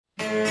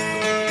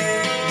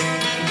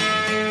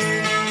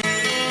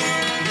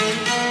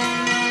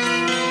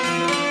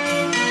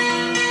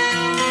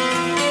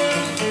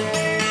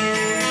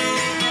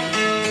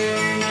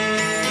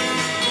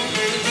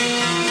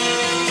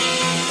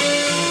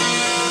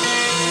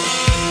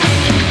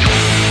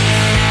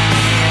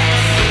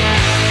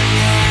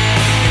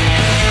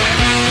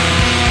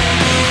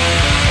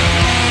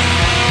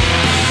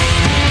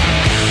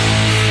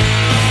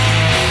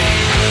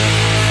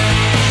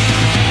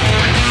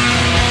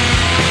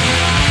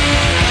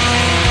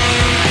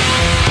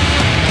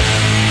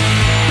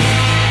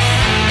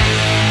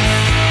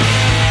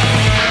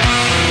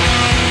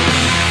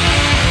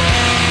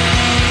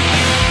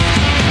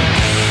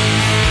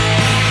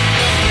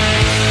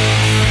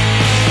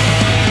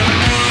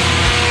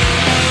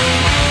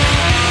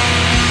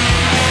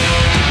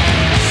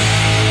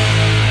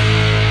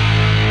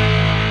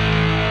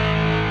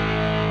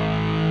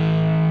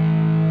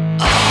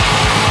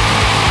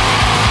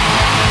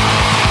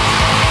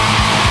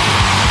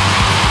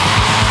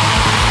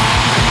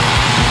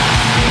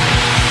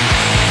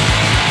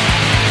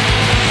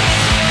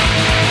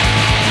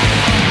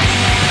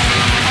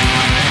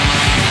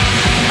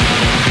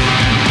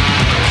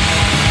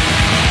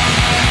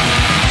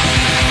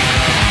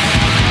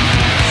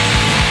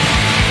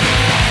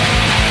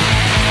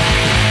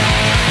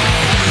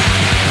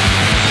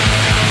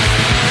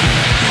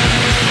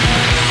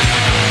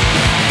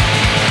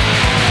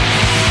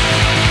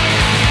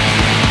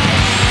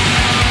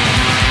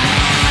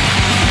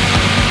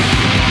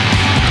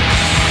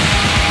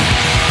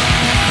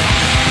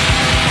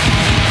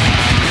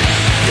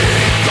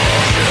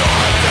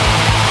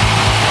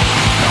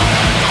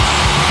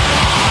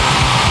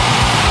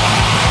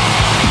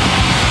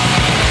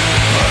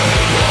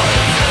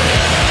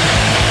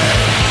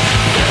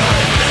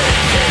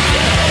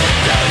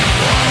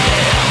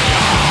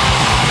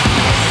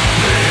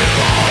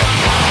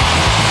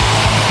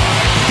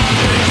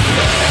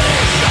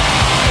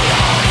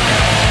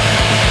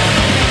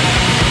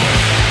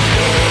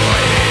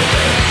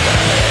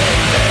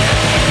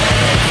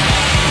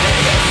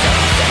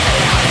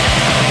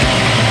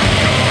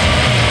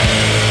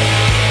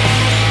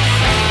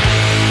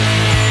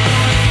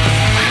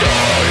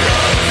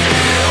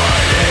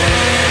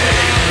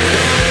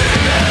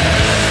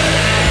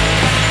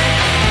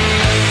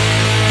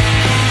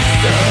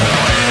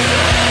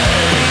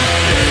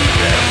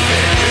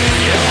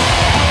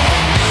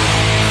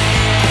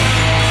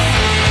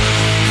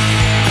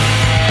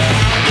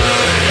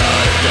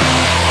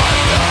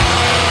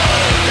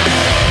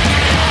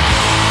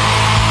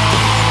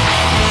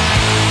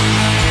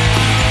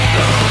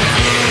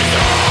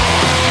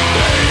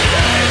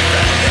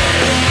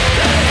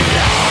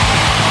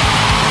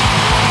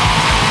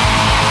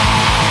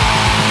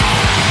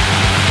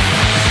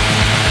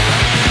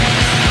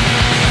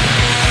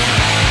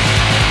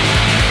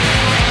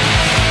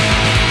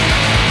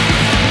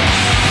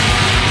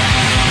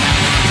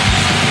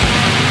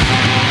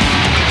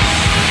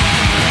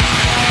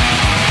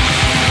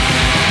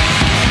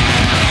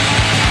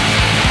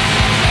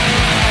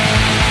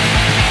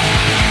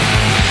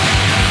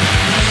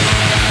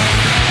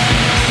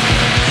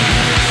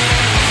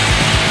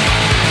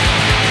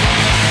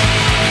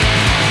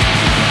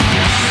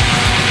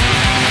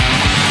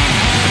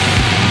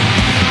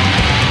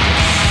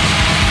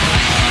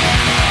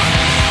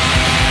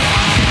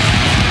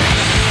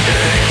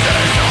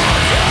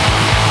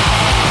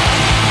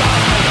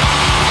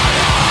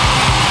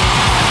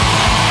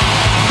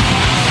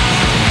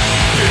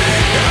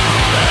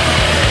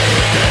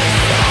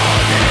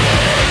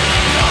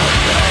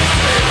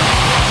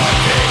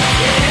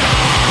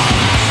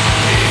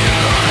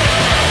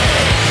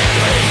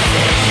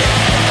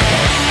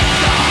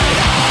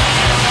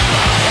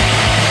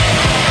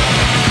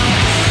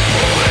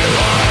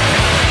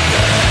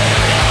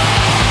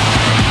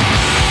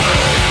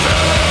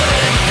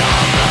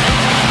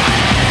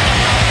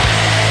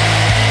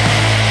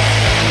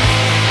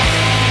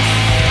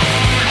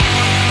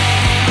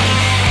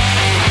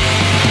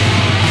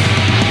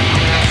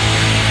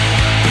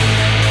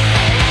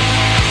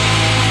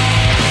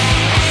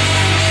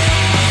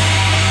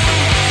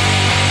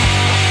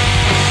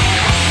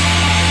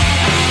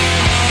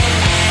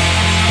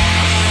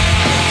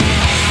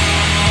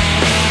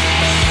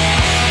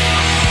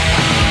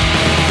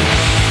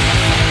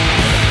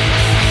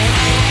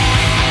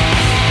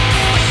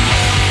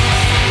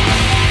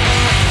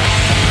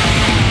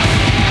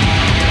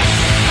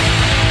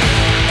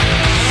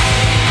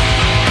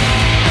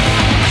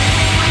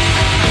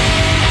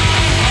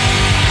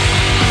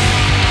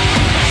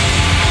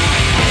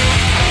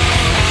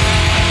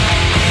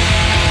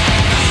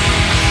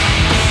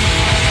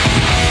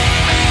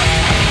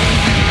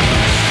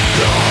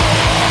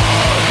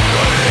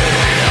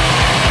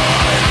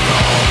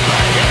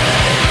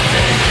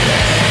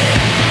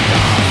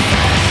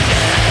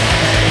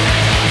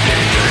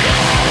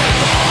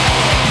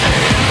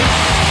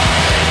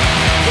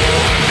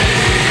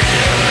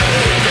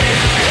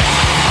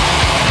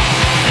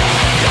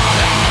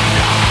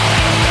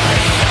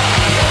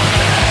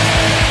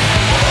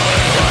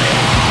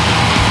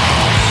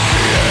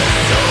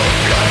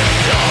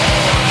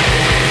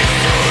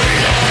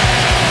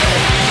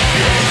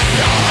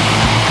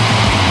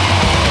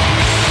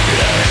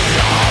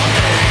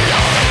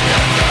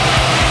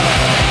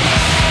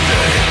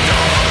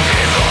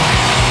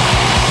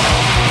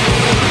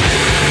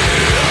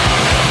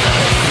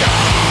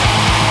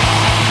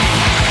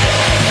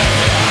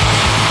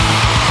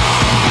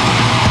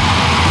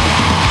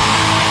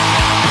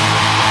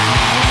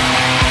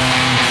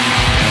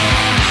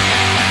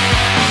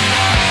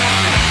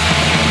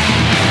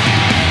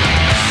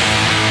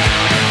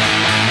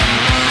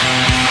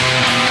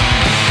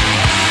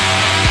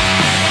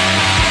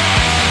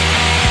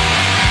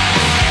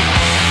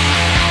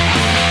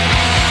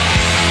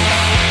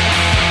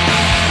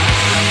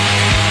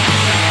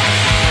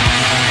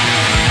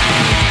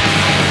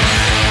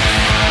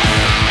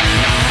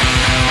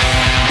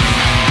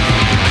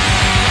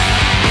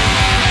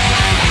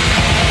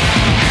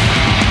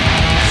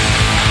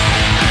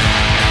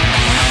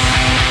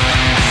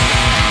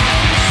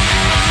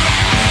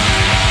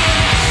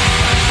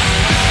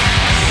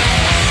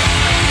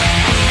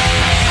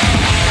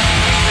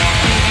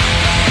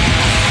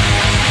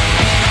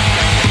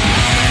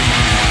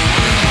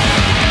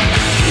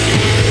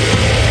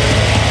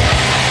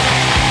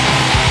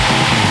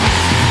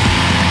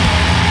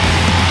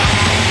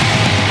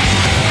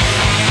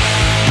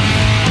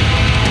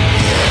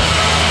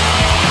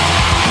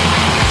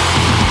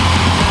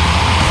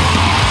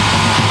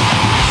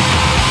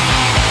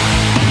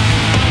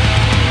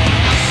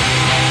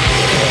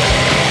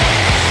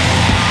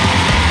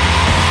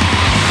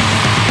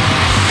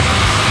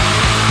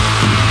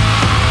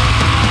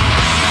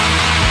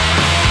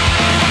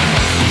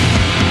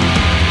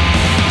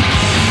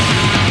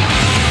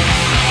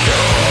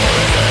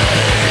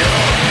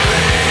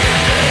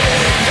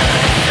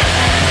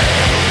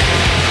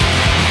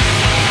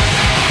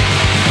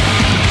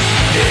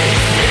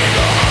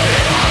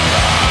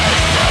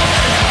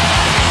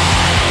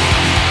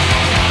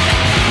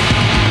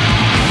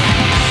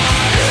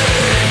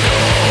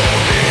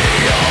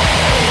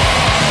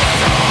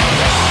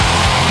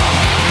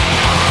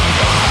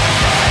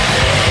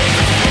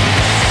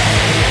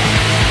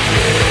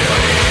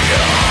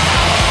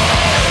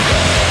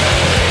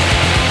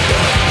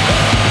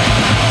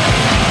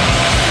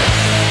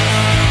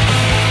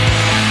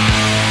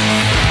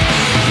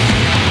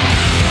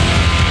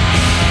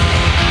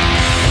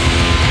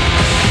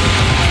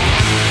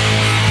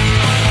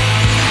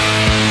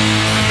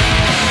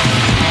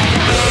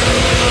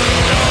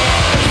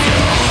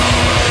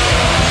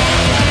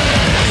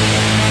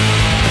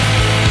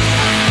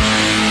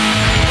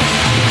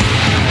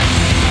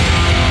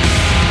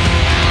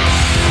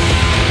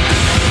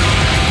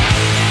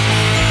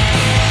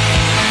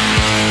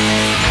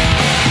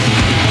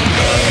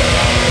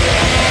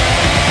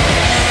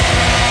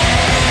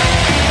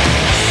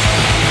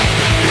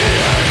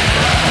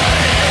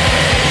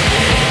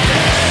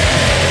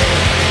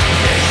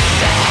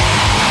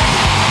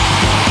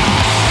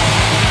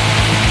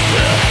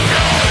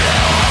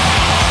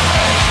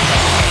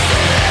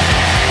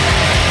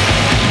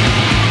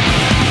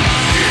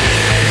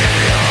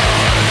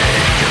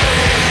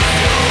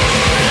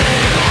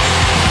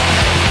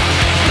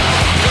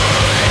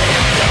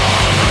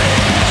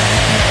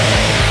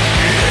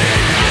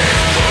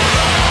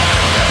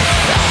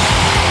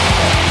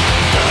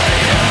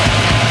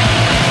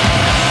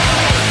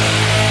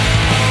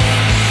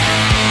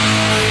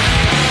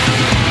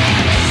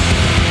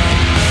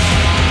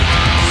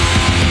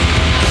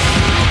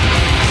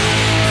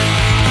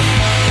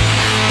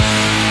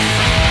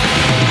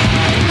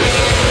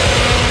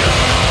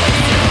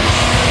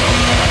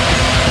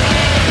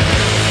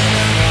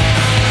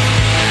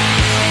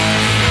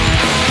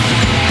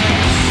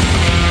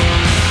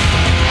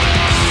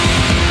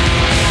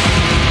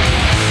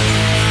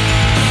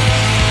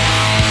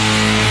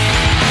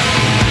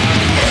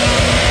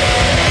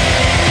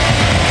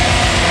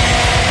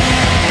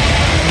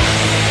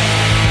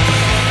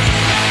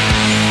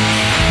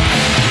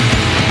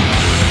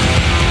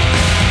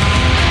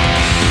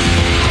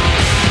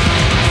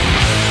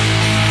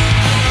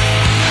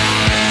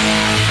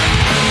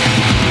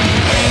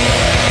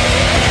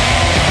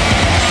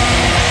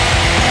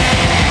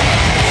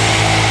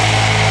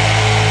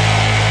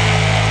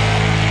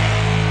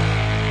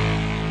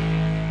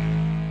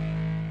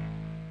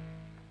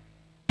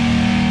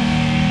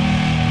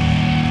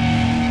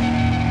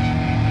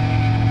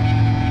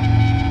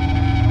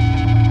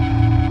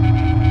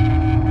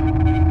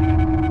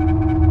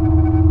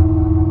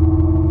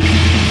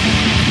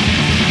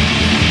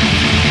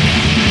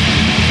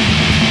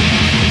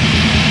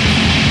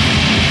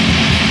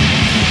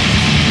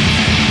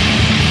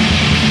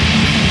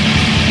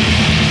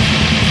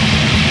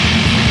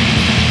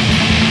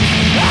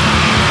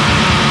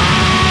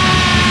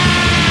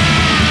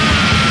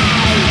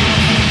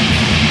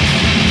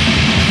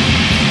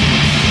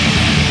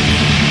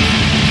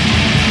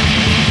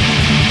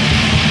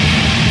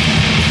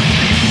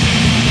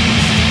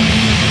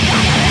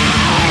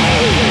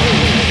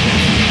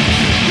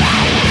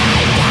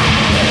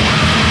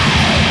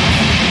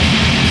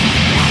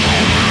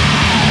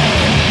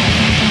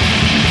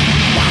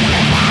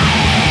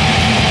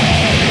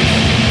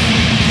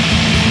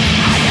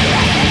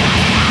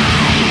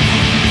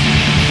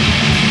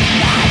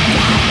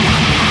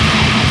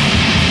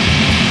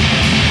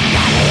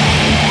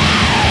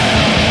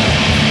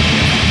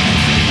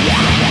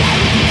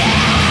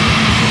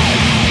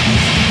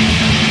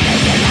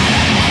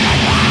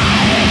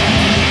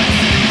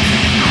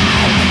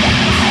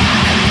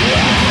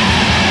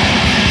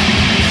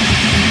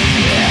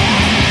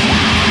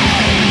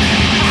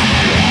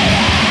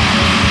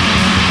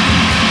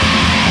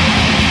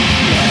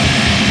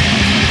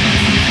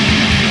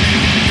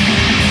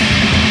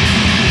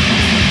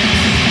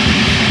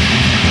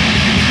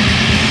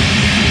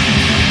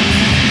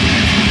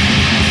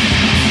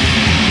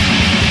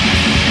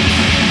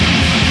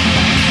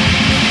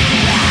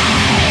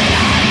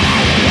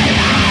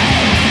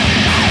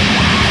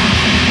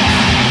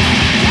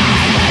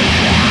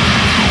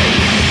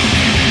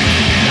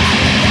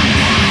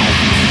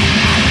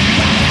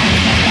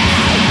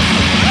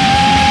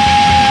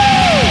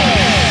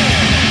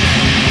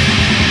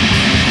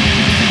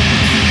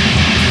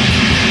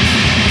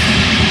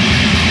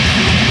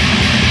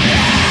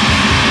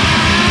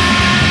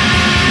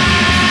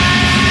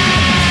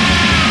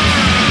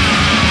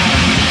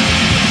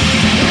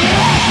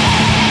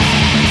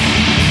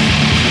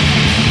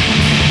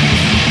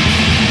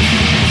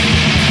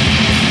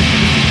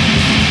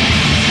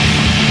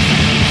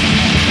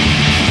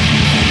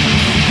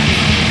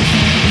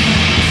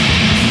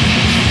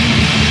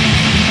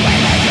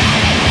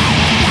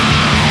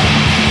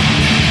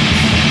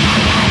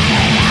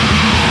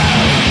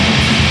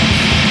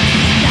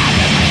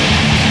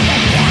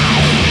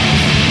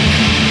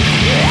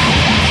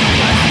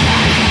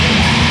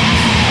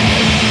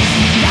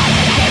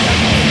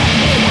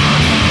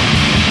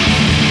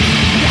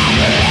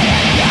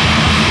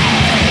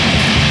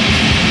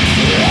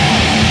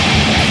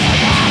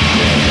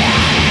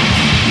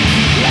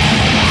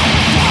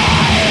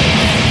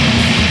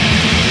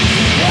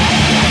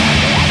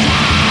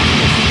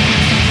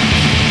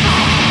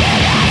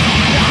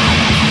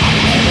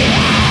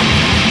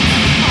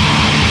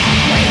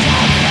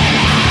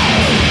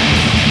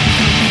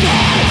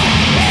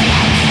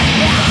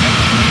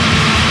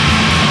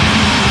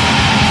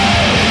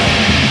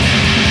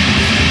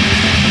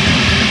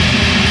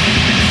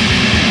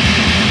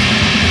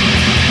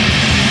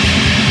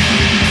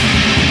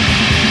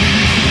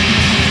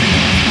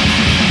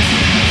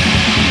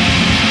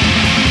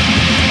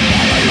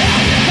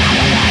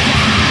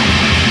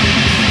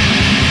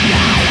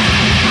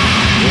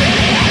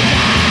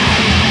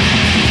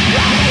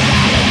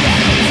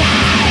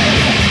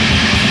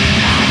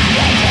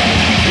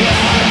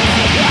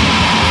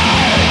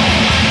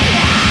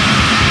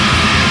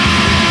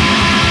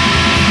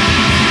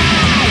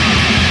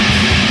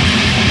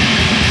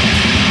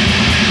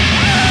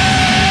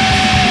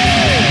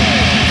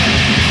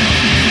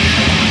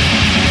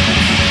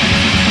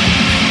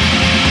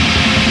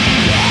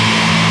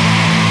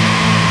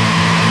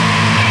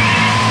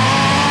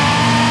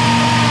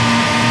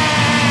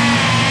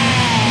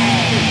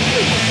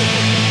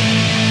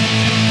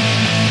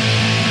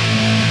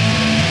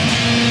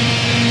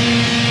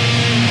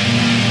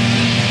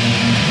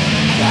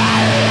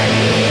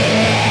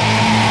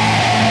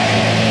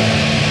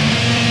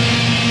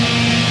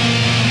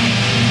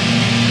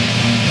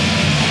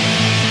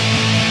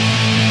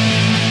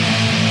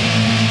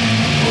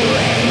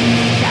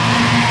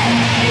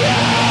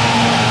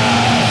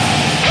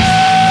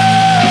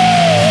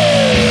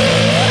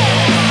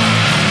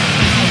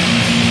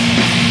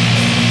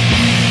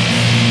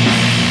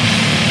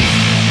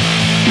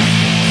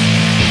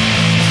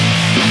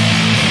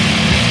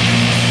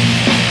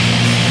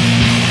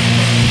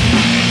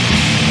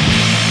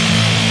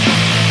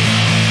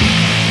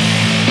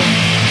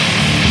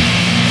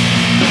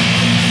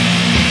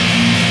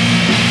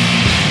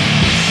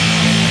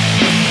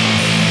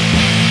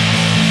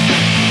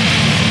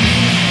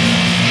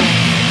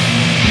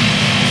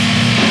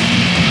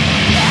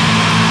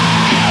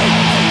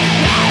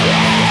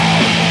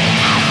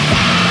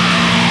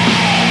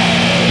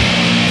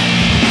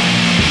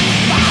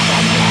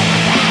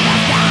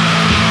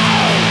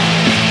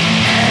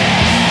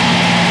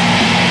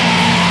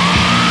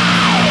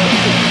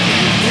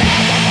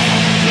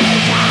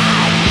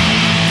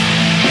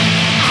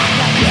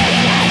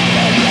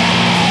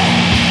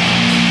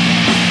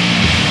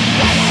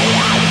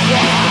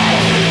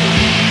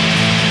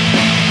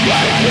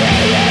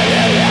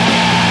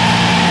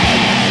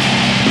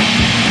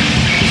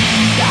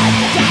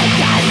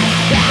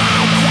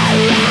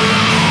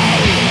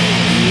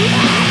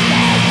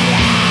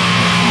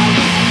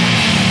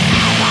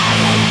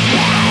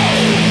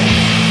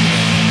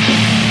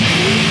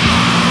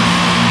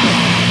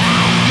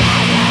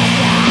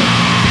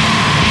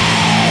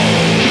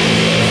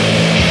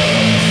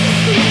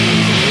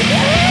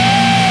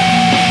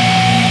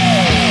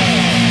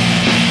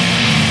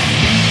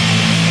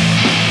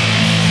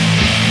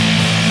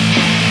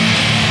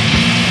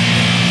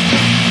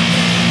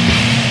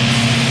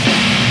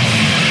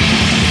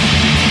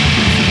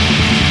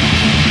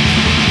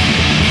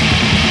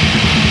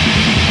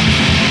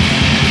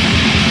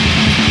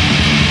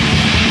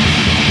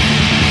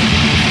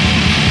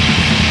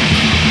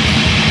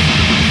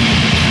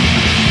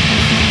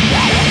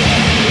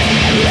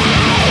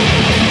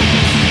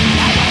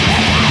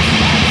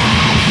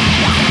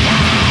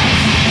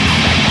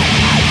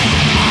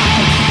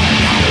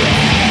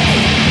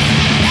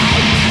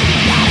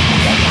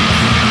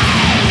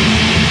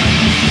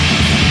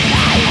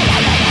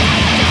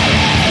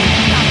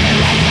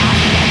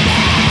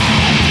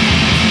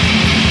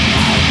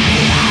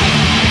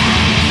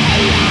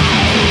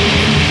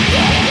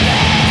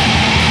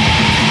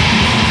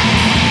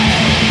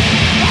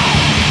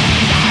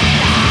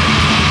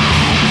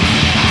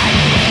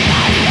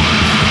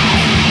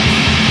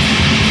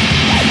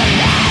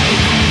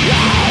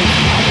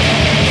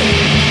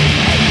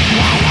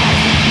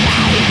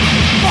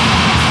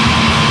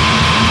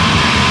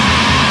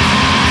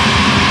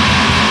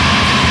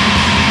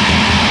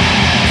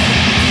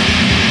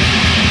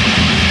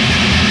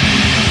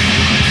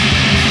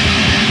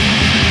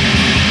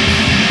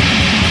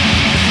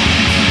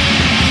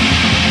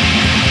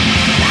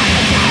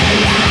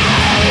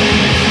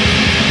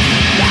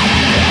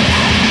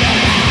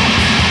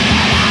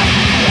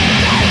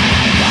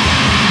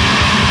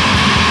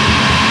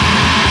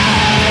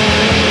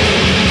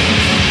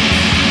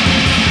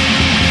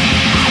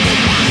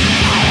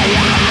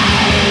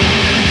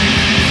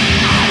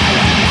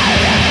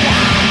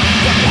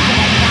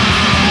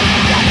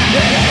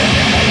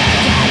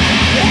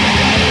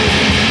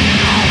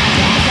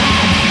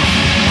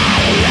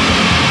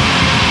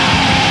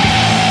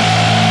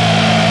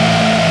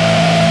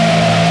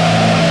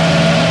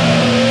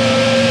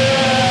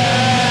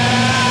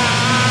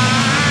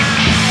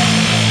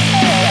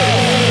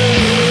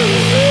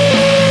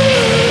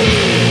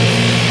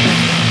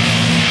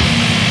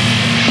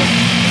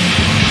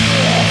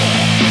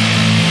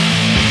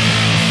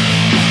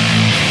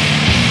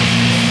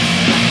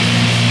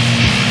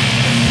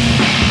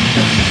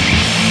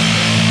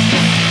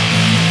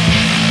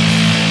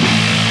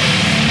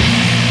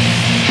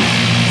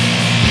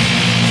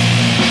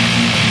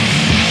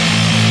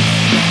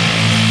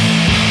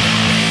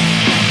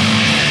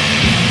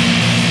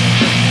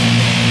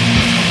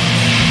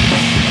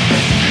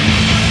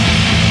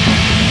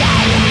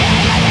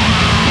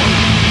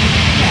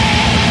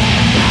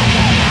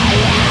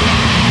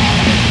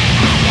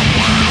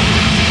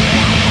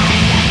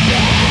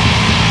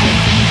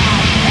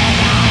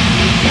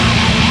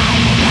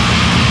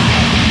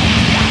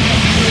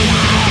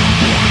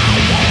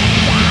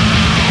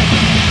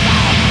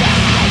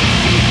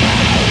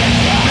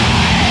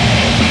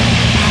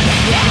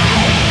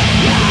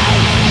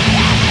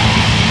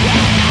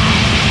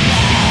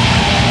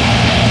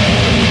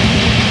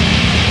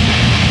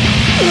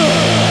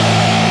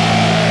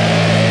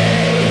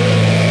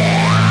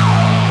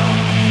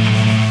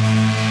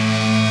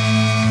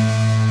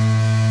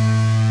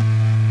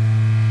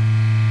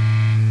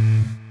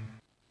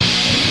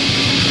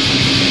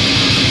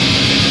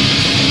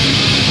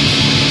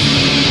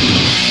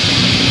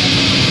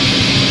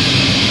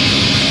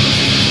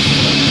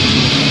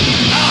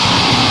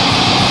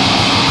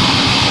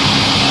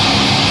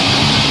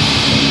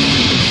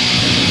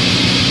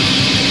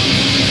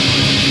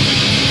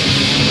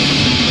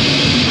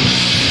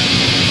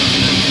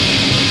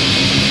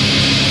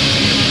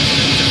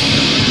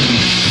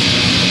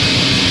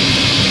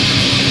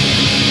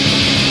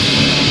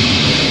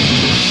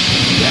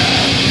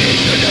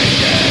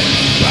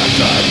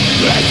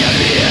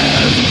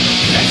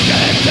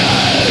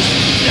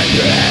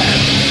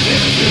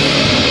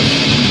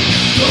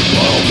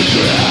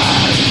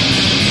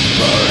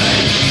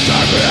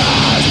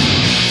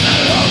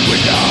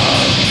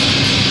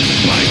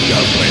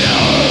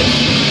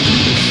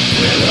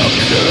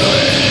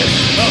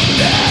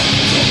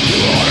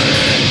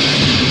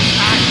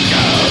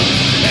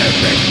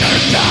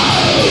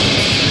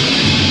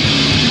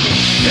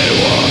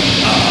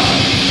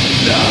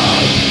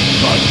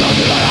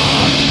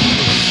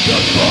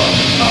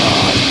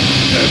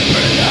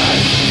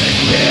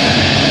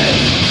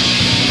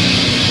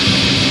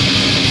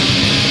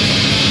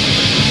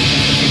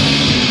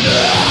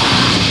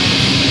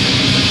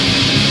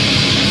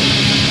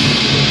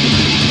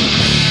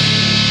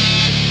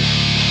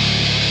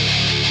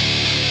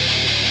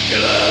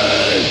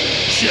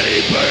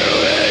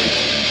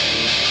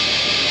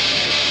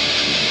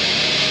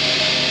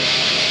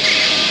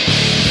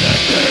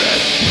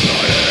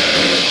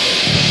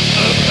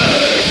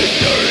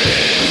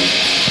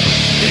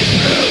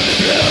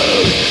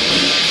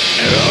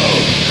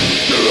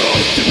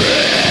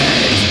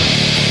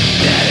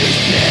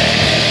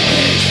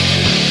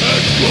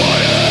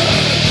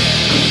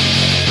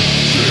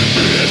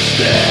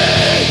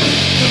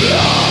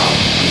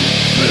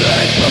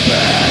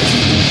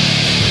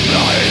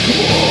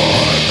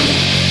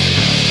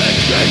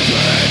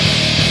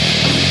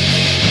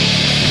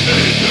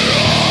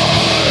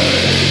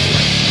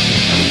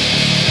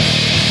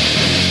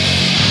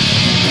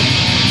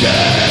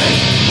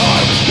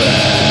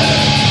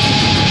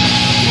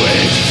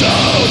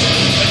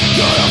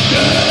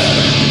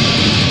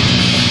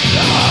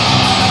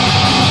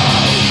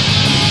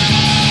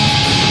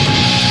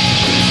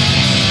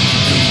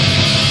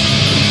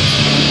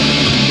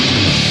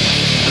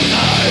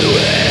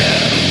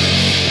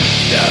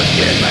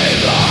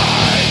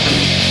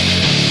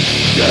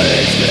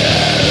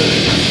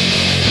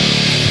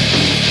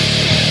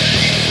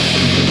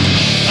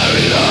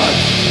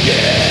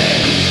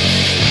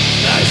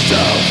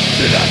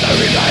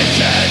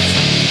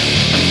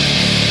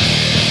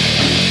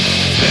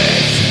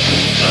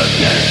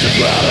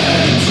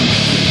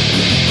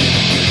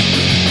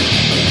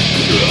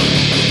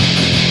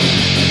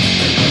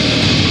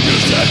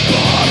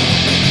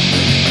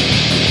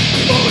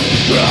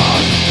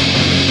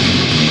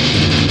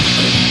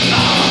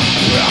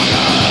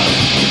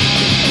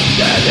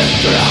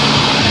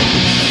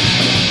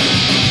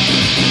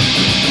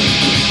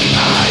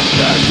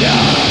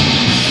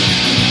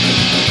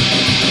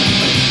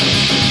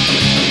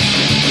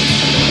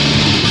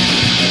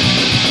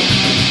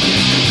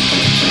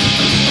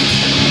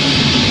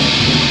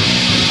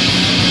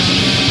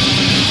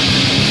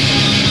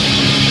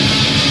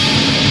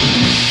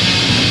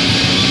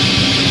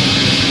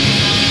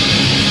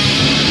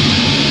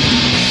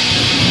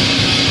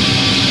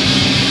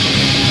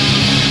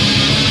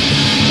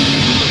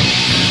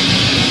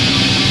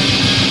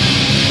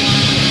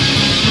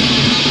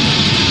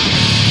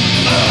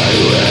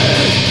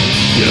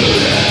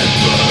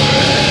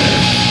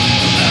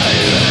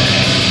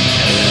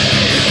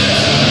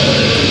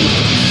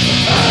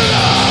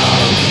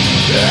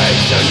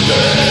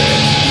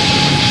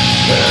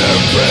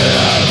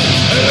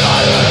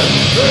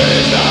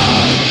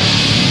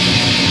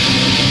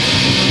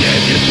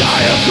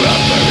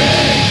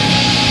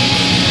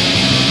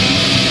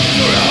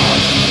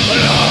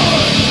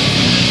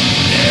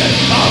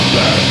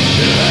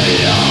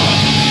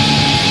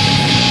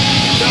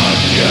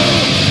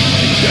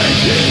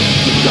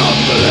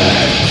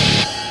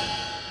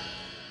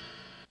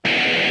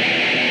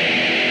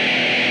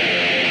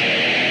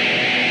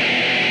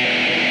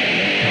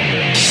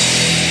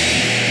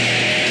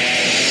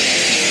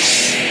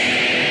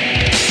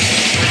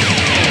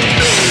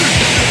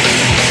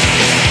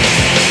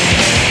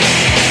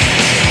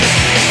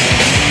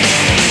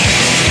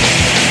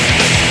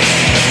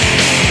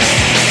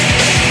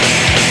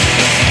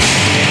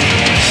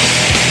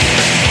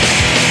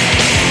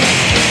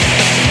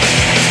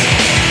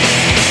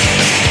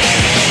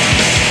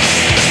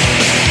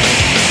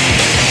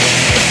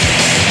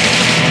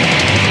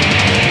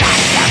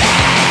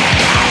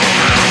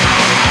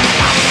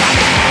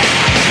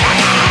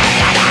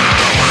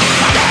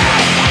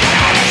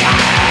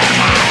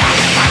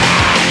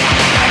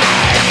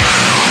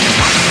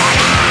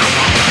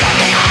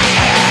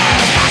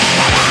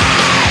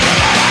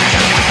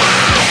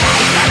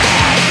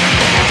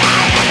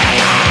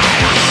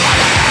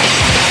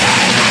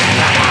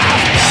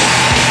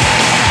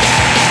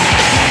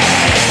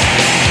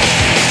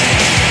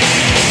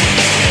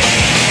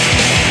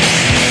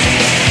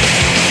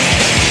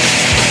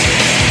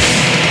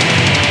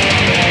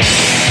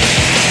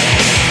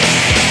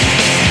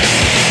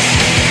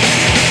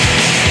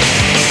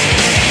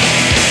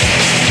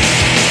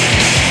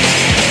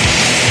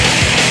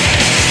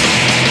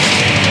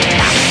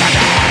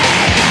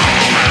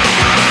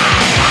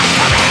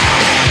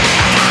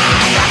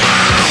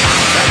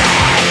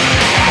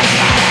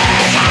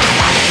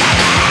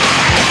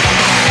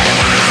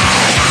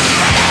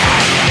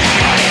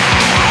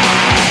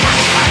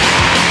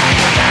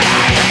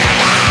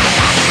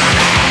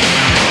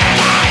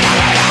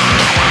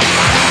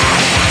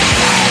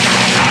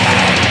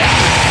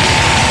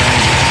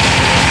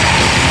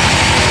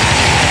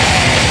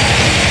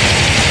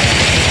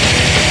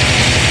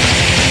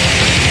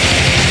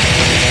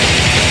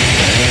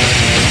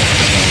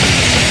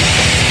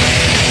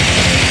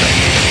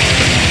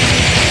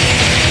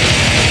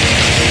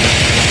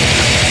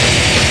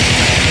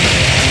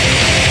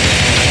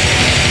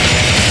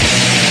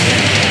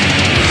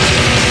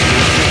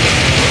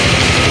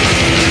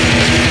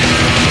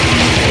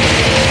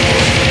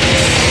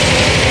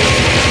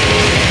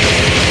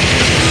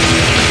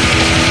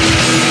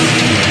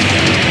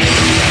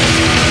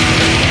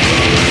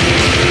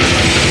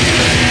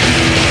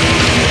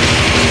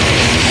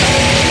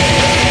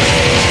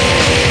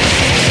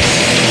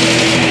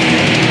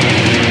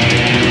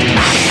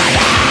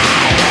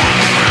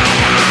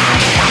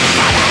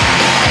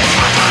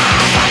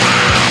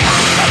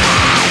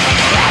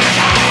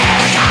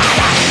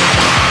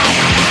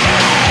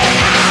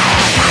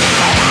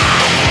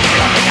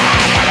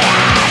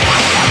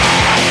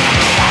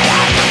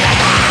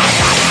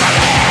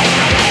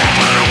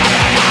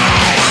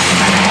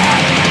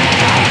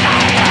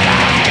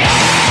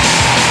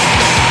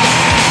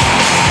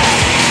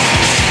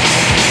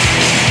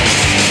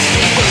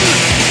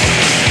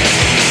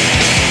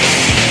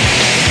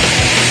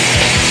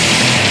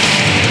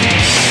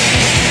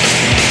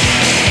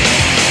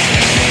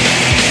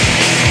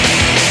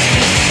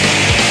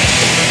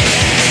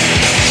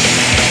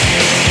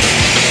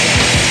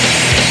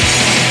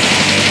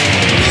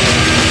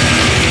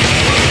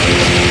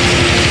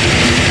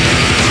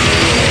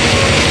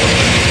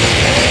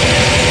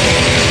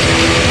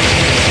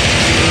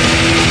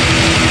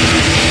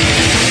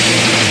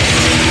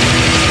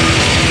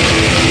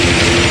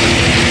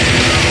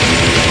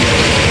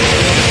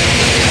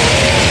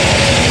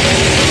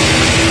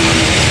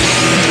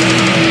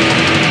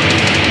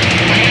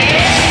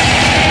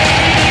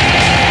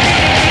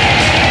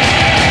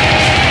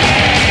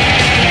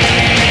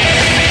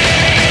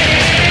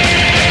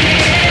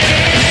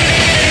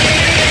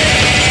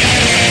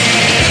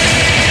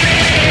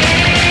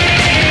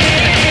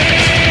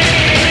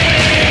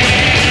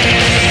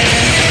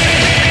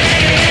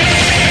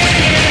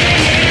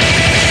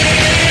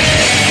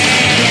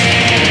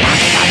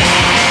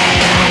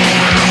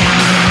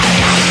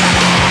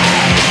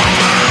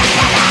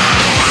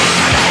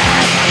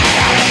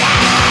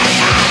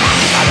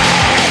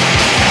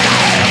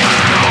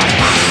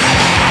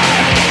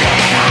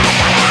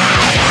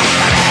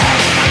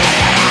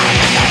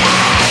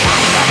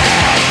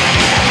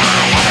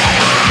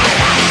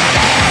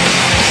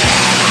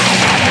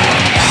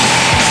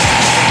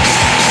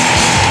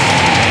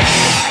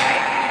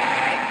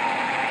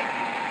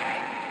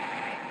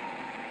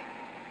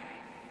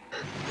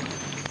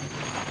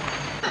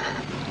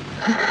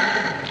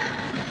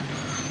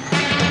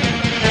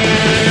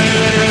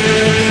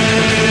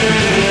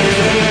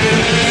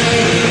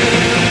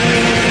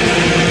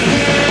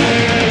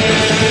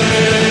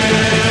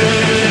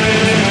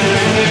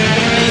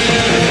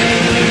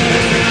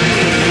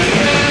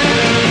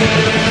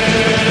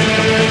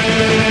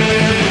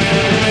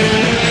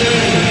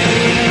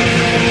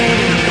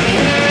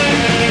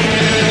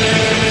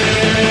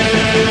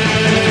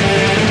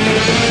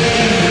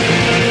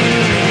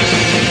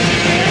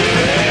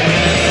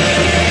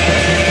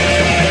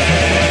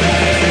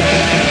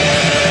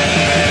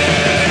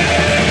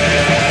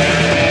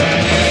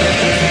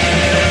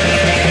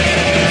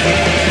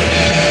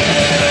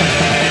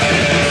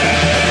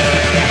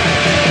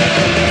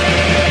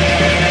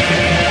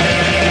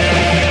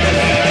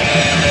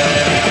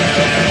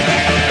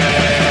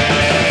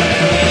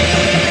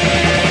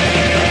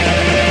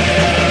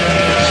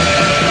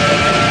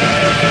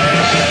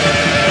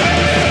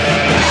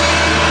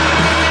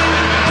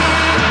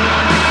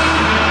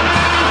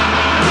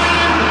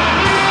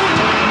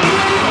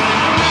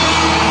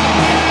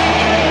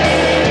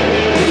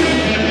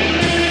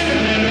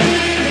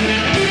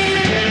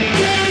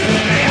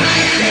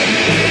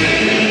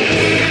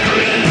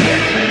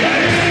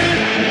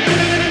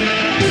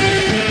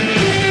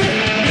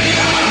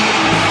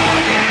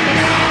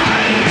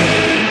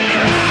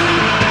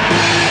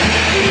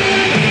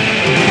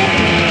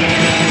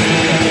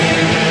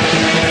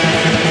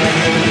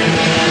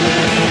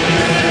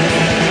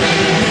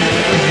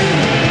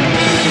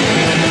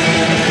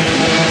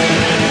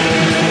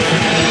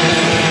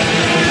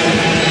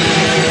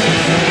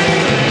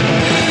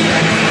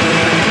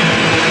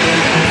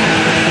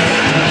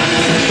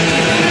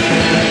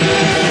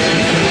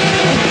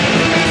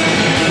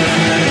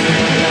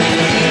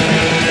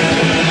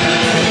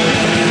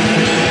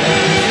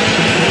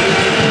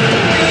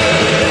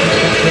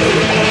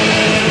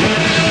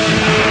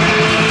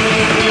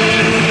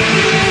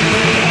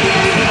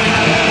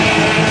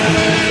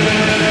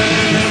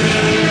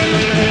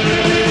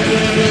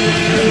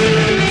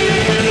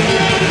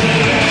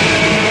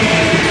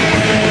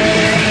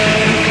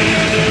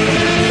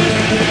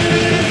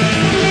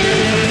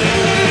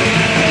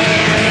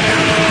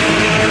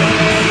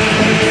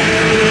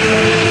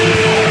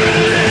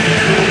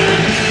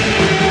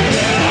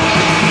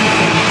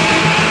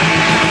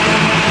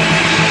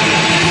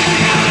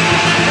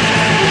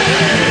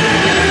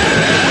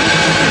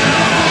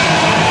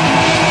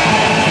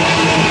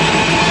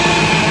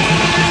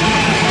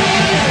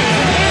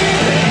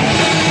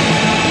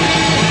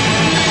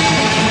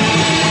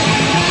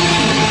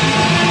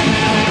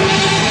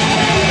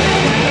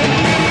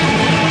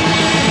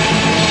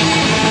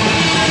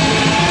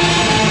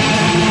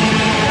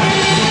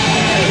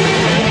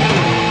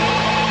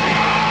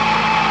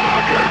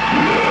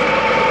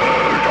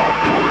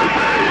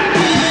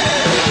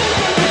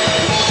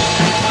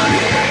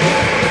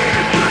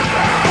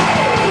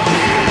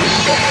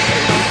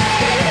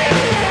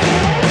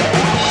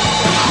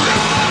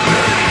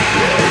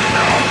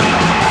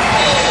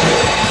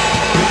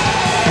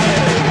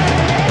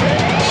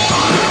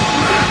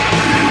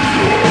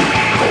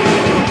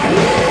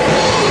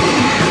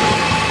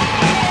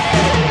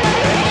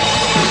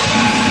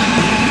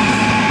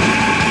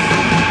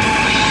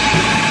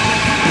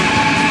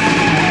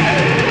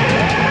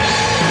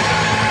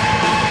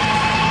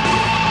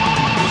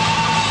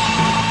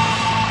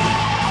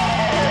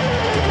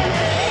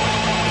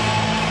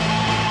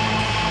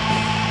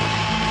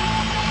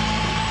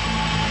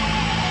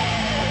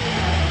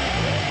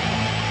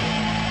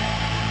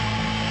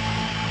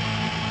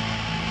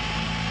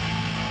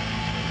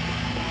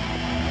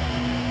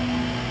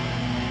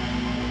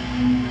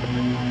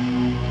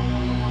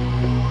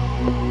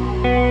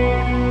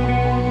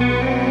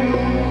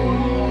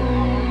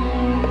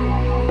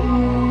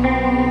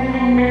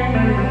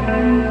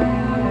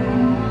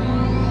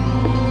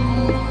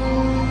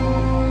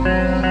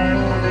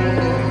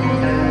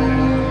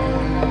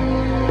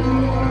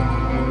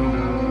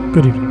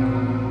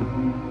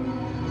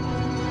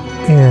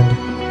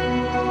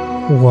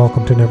And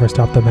welcome to Never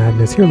Stop the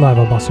Madness, here live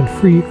on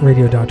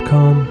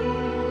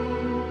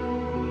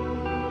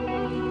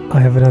BostonFreeRadio.com. I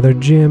have another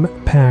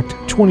jam-packed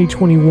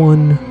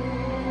 2021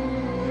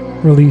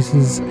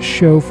 releases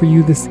show for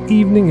you this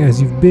evening,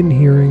 as you've been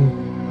hearing.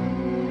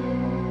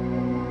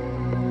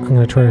 I'm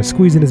going to try to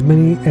squeeze in as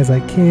many as I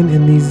can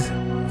in these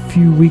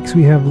few weeks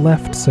we have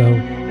left, so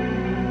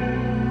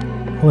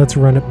let's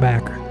run it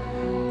back.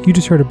 You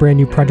just heard a brand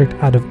new project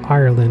out of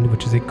Ireland,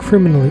 which is a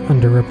criminally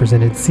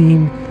underrepresented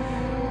scene.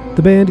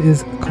 The band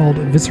is called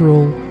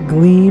Visceral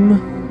Gleam,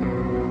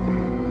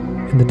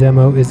 and the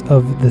demo is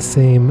of the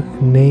same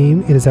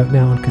name. It is out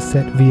now on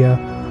cassette via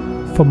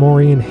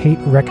Fomorian Hate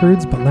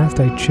Records, but last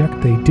I checked,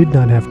 they did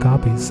not have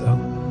copies, so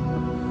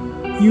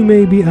you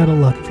may be out of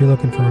luck if you're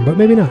looking for them, but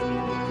maybe not.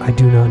 I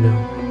do not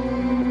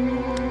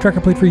know. The track I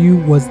played for you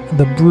was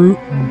The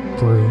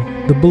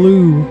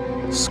Blue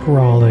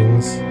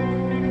Scrawlings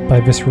by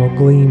Visceral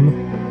Gleam,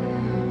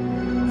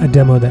 a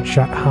demo that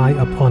shot high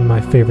up on my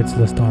favorites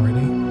list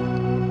already.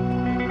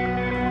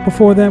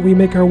 Before that, we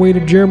make our way to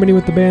Germany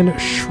with the band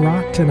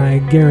Schrott, and I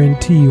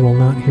guarantee you will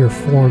not hear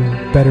 4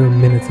 better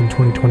minutes in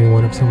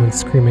 2021 of someone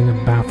screaming a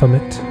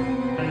Baphomet.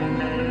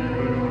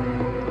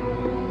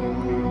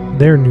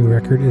 Their new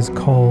record is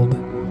called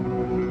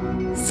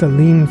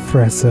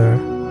Seelenfresser,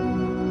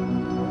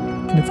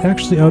 and it's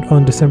actually out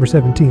on December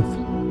 17th.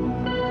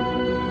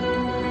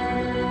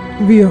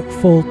 Via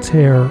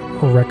Voltaire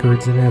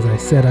Records, and as I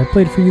said, I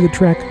played for you the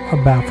track A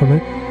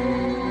Baphomet.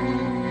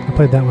 I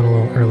played that one a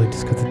little early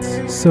just because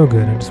it's so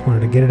good. I just wanted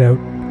to get it out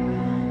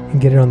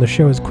and get it on the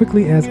show as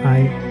quickly as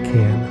I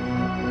can.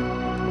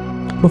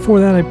 Before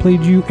that, I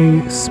played you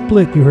a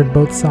split. You heard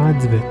both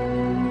sides of it.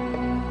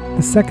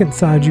 The second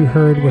side you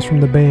heard was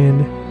from the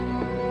band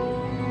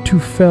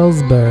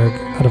Teufelsberg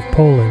out of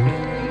Poland.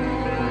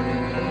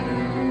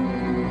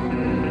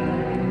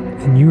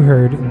 And you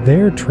heard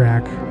their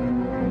track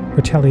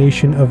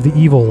Retaliation of the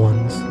Evil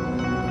Ones.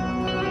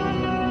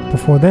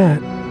 Before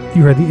that,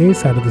 you heard the A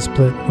side of the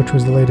split, which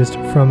was the latest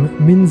from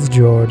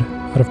Minsjord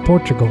out of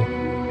Portugal,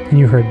 and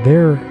you heard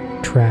their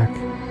track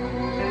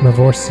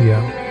Mavorcio.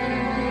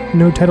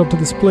 No title to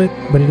the split,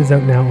 but it is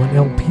out now on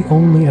LP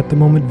only at the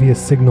moment via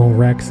Signal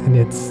Rex, and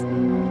it's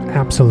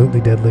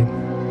absolutely deadly.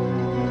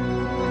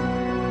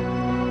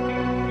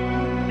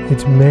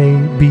 It may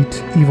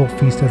beat Evil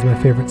Feast as my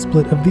favorite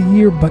split of the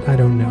year, but I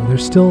don't know.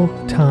 There's still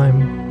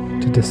time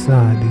to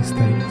decide these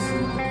things.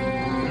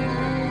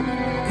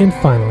 And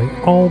finally,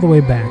 all the way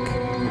back,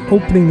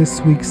 opening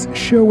this week's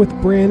show with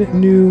brand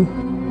new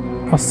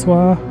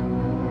Aswa.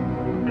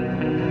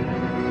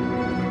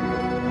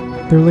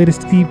 Their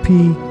latest EP,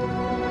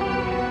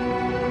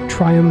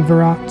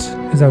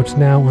 Triumvirat, is out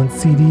now on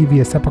CD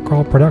via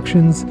Sepulchral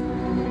Productions.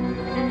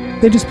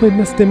 They just played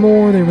Messe des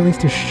Morts. They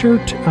released a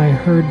shirt. I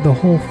heard the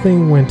whole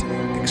thing went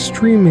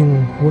extremely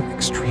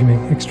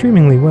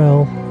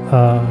well.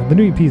 The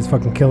new EP is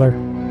fucking killer.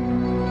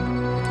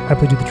 I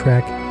played you the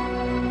track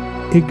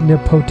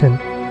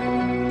Ignipotentis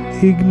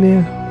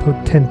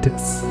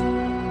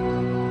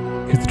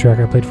is the track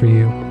I played for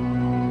you.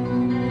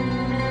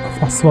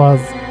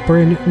 Aswa's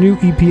brand new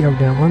EP out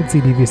now on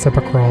CD via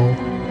Sepulchral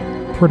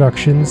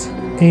Productions,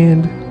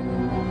 and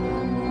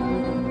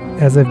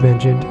as I've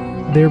mentioned,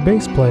 their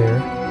bass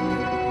player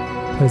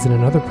plays in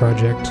another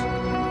project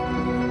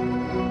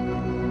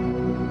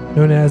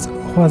known as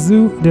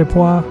Oiseau de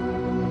Poix,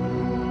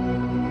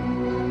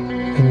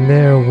 and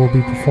there we'll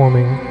be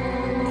performing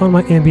on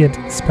my ambient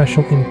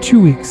special in 2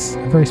 weeks,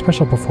 a very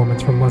special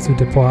performance from Oiseau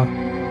de Poix,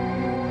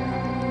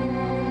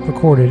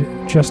 recorded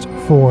just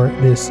for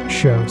this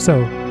show.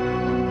 So,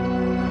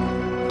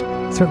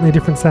 certainly a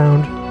different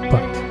sound,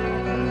 but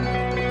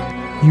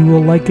you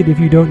will like it if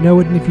you don't know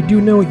it, and if you do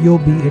know it, you'll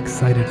be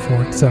excited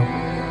for it. So,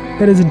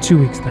 that is in 2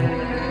 weeks though,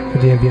 for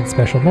the ambient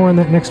special. More on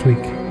that next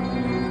week.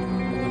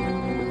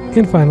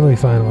 And finally,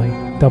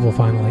 double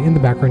finally, in the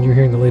background you're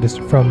hearing the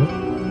latest from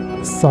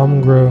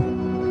Samgro,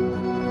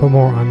 but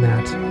more on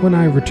that when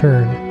I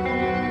return.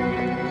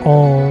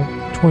 All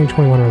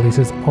 2021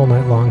 releases all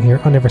night long here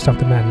on Never Stop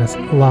the Madness,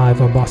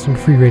 live on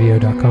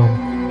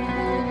BostonFreeRadio.com.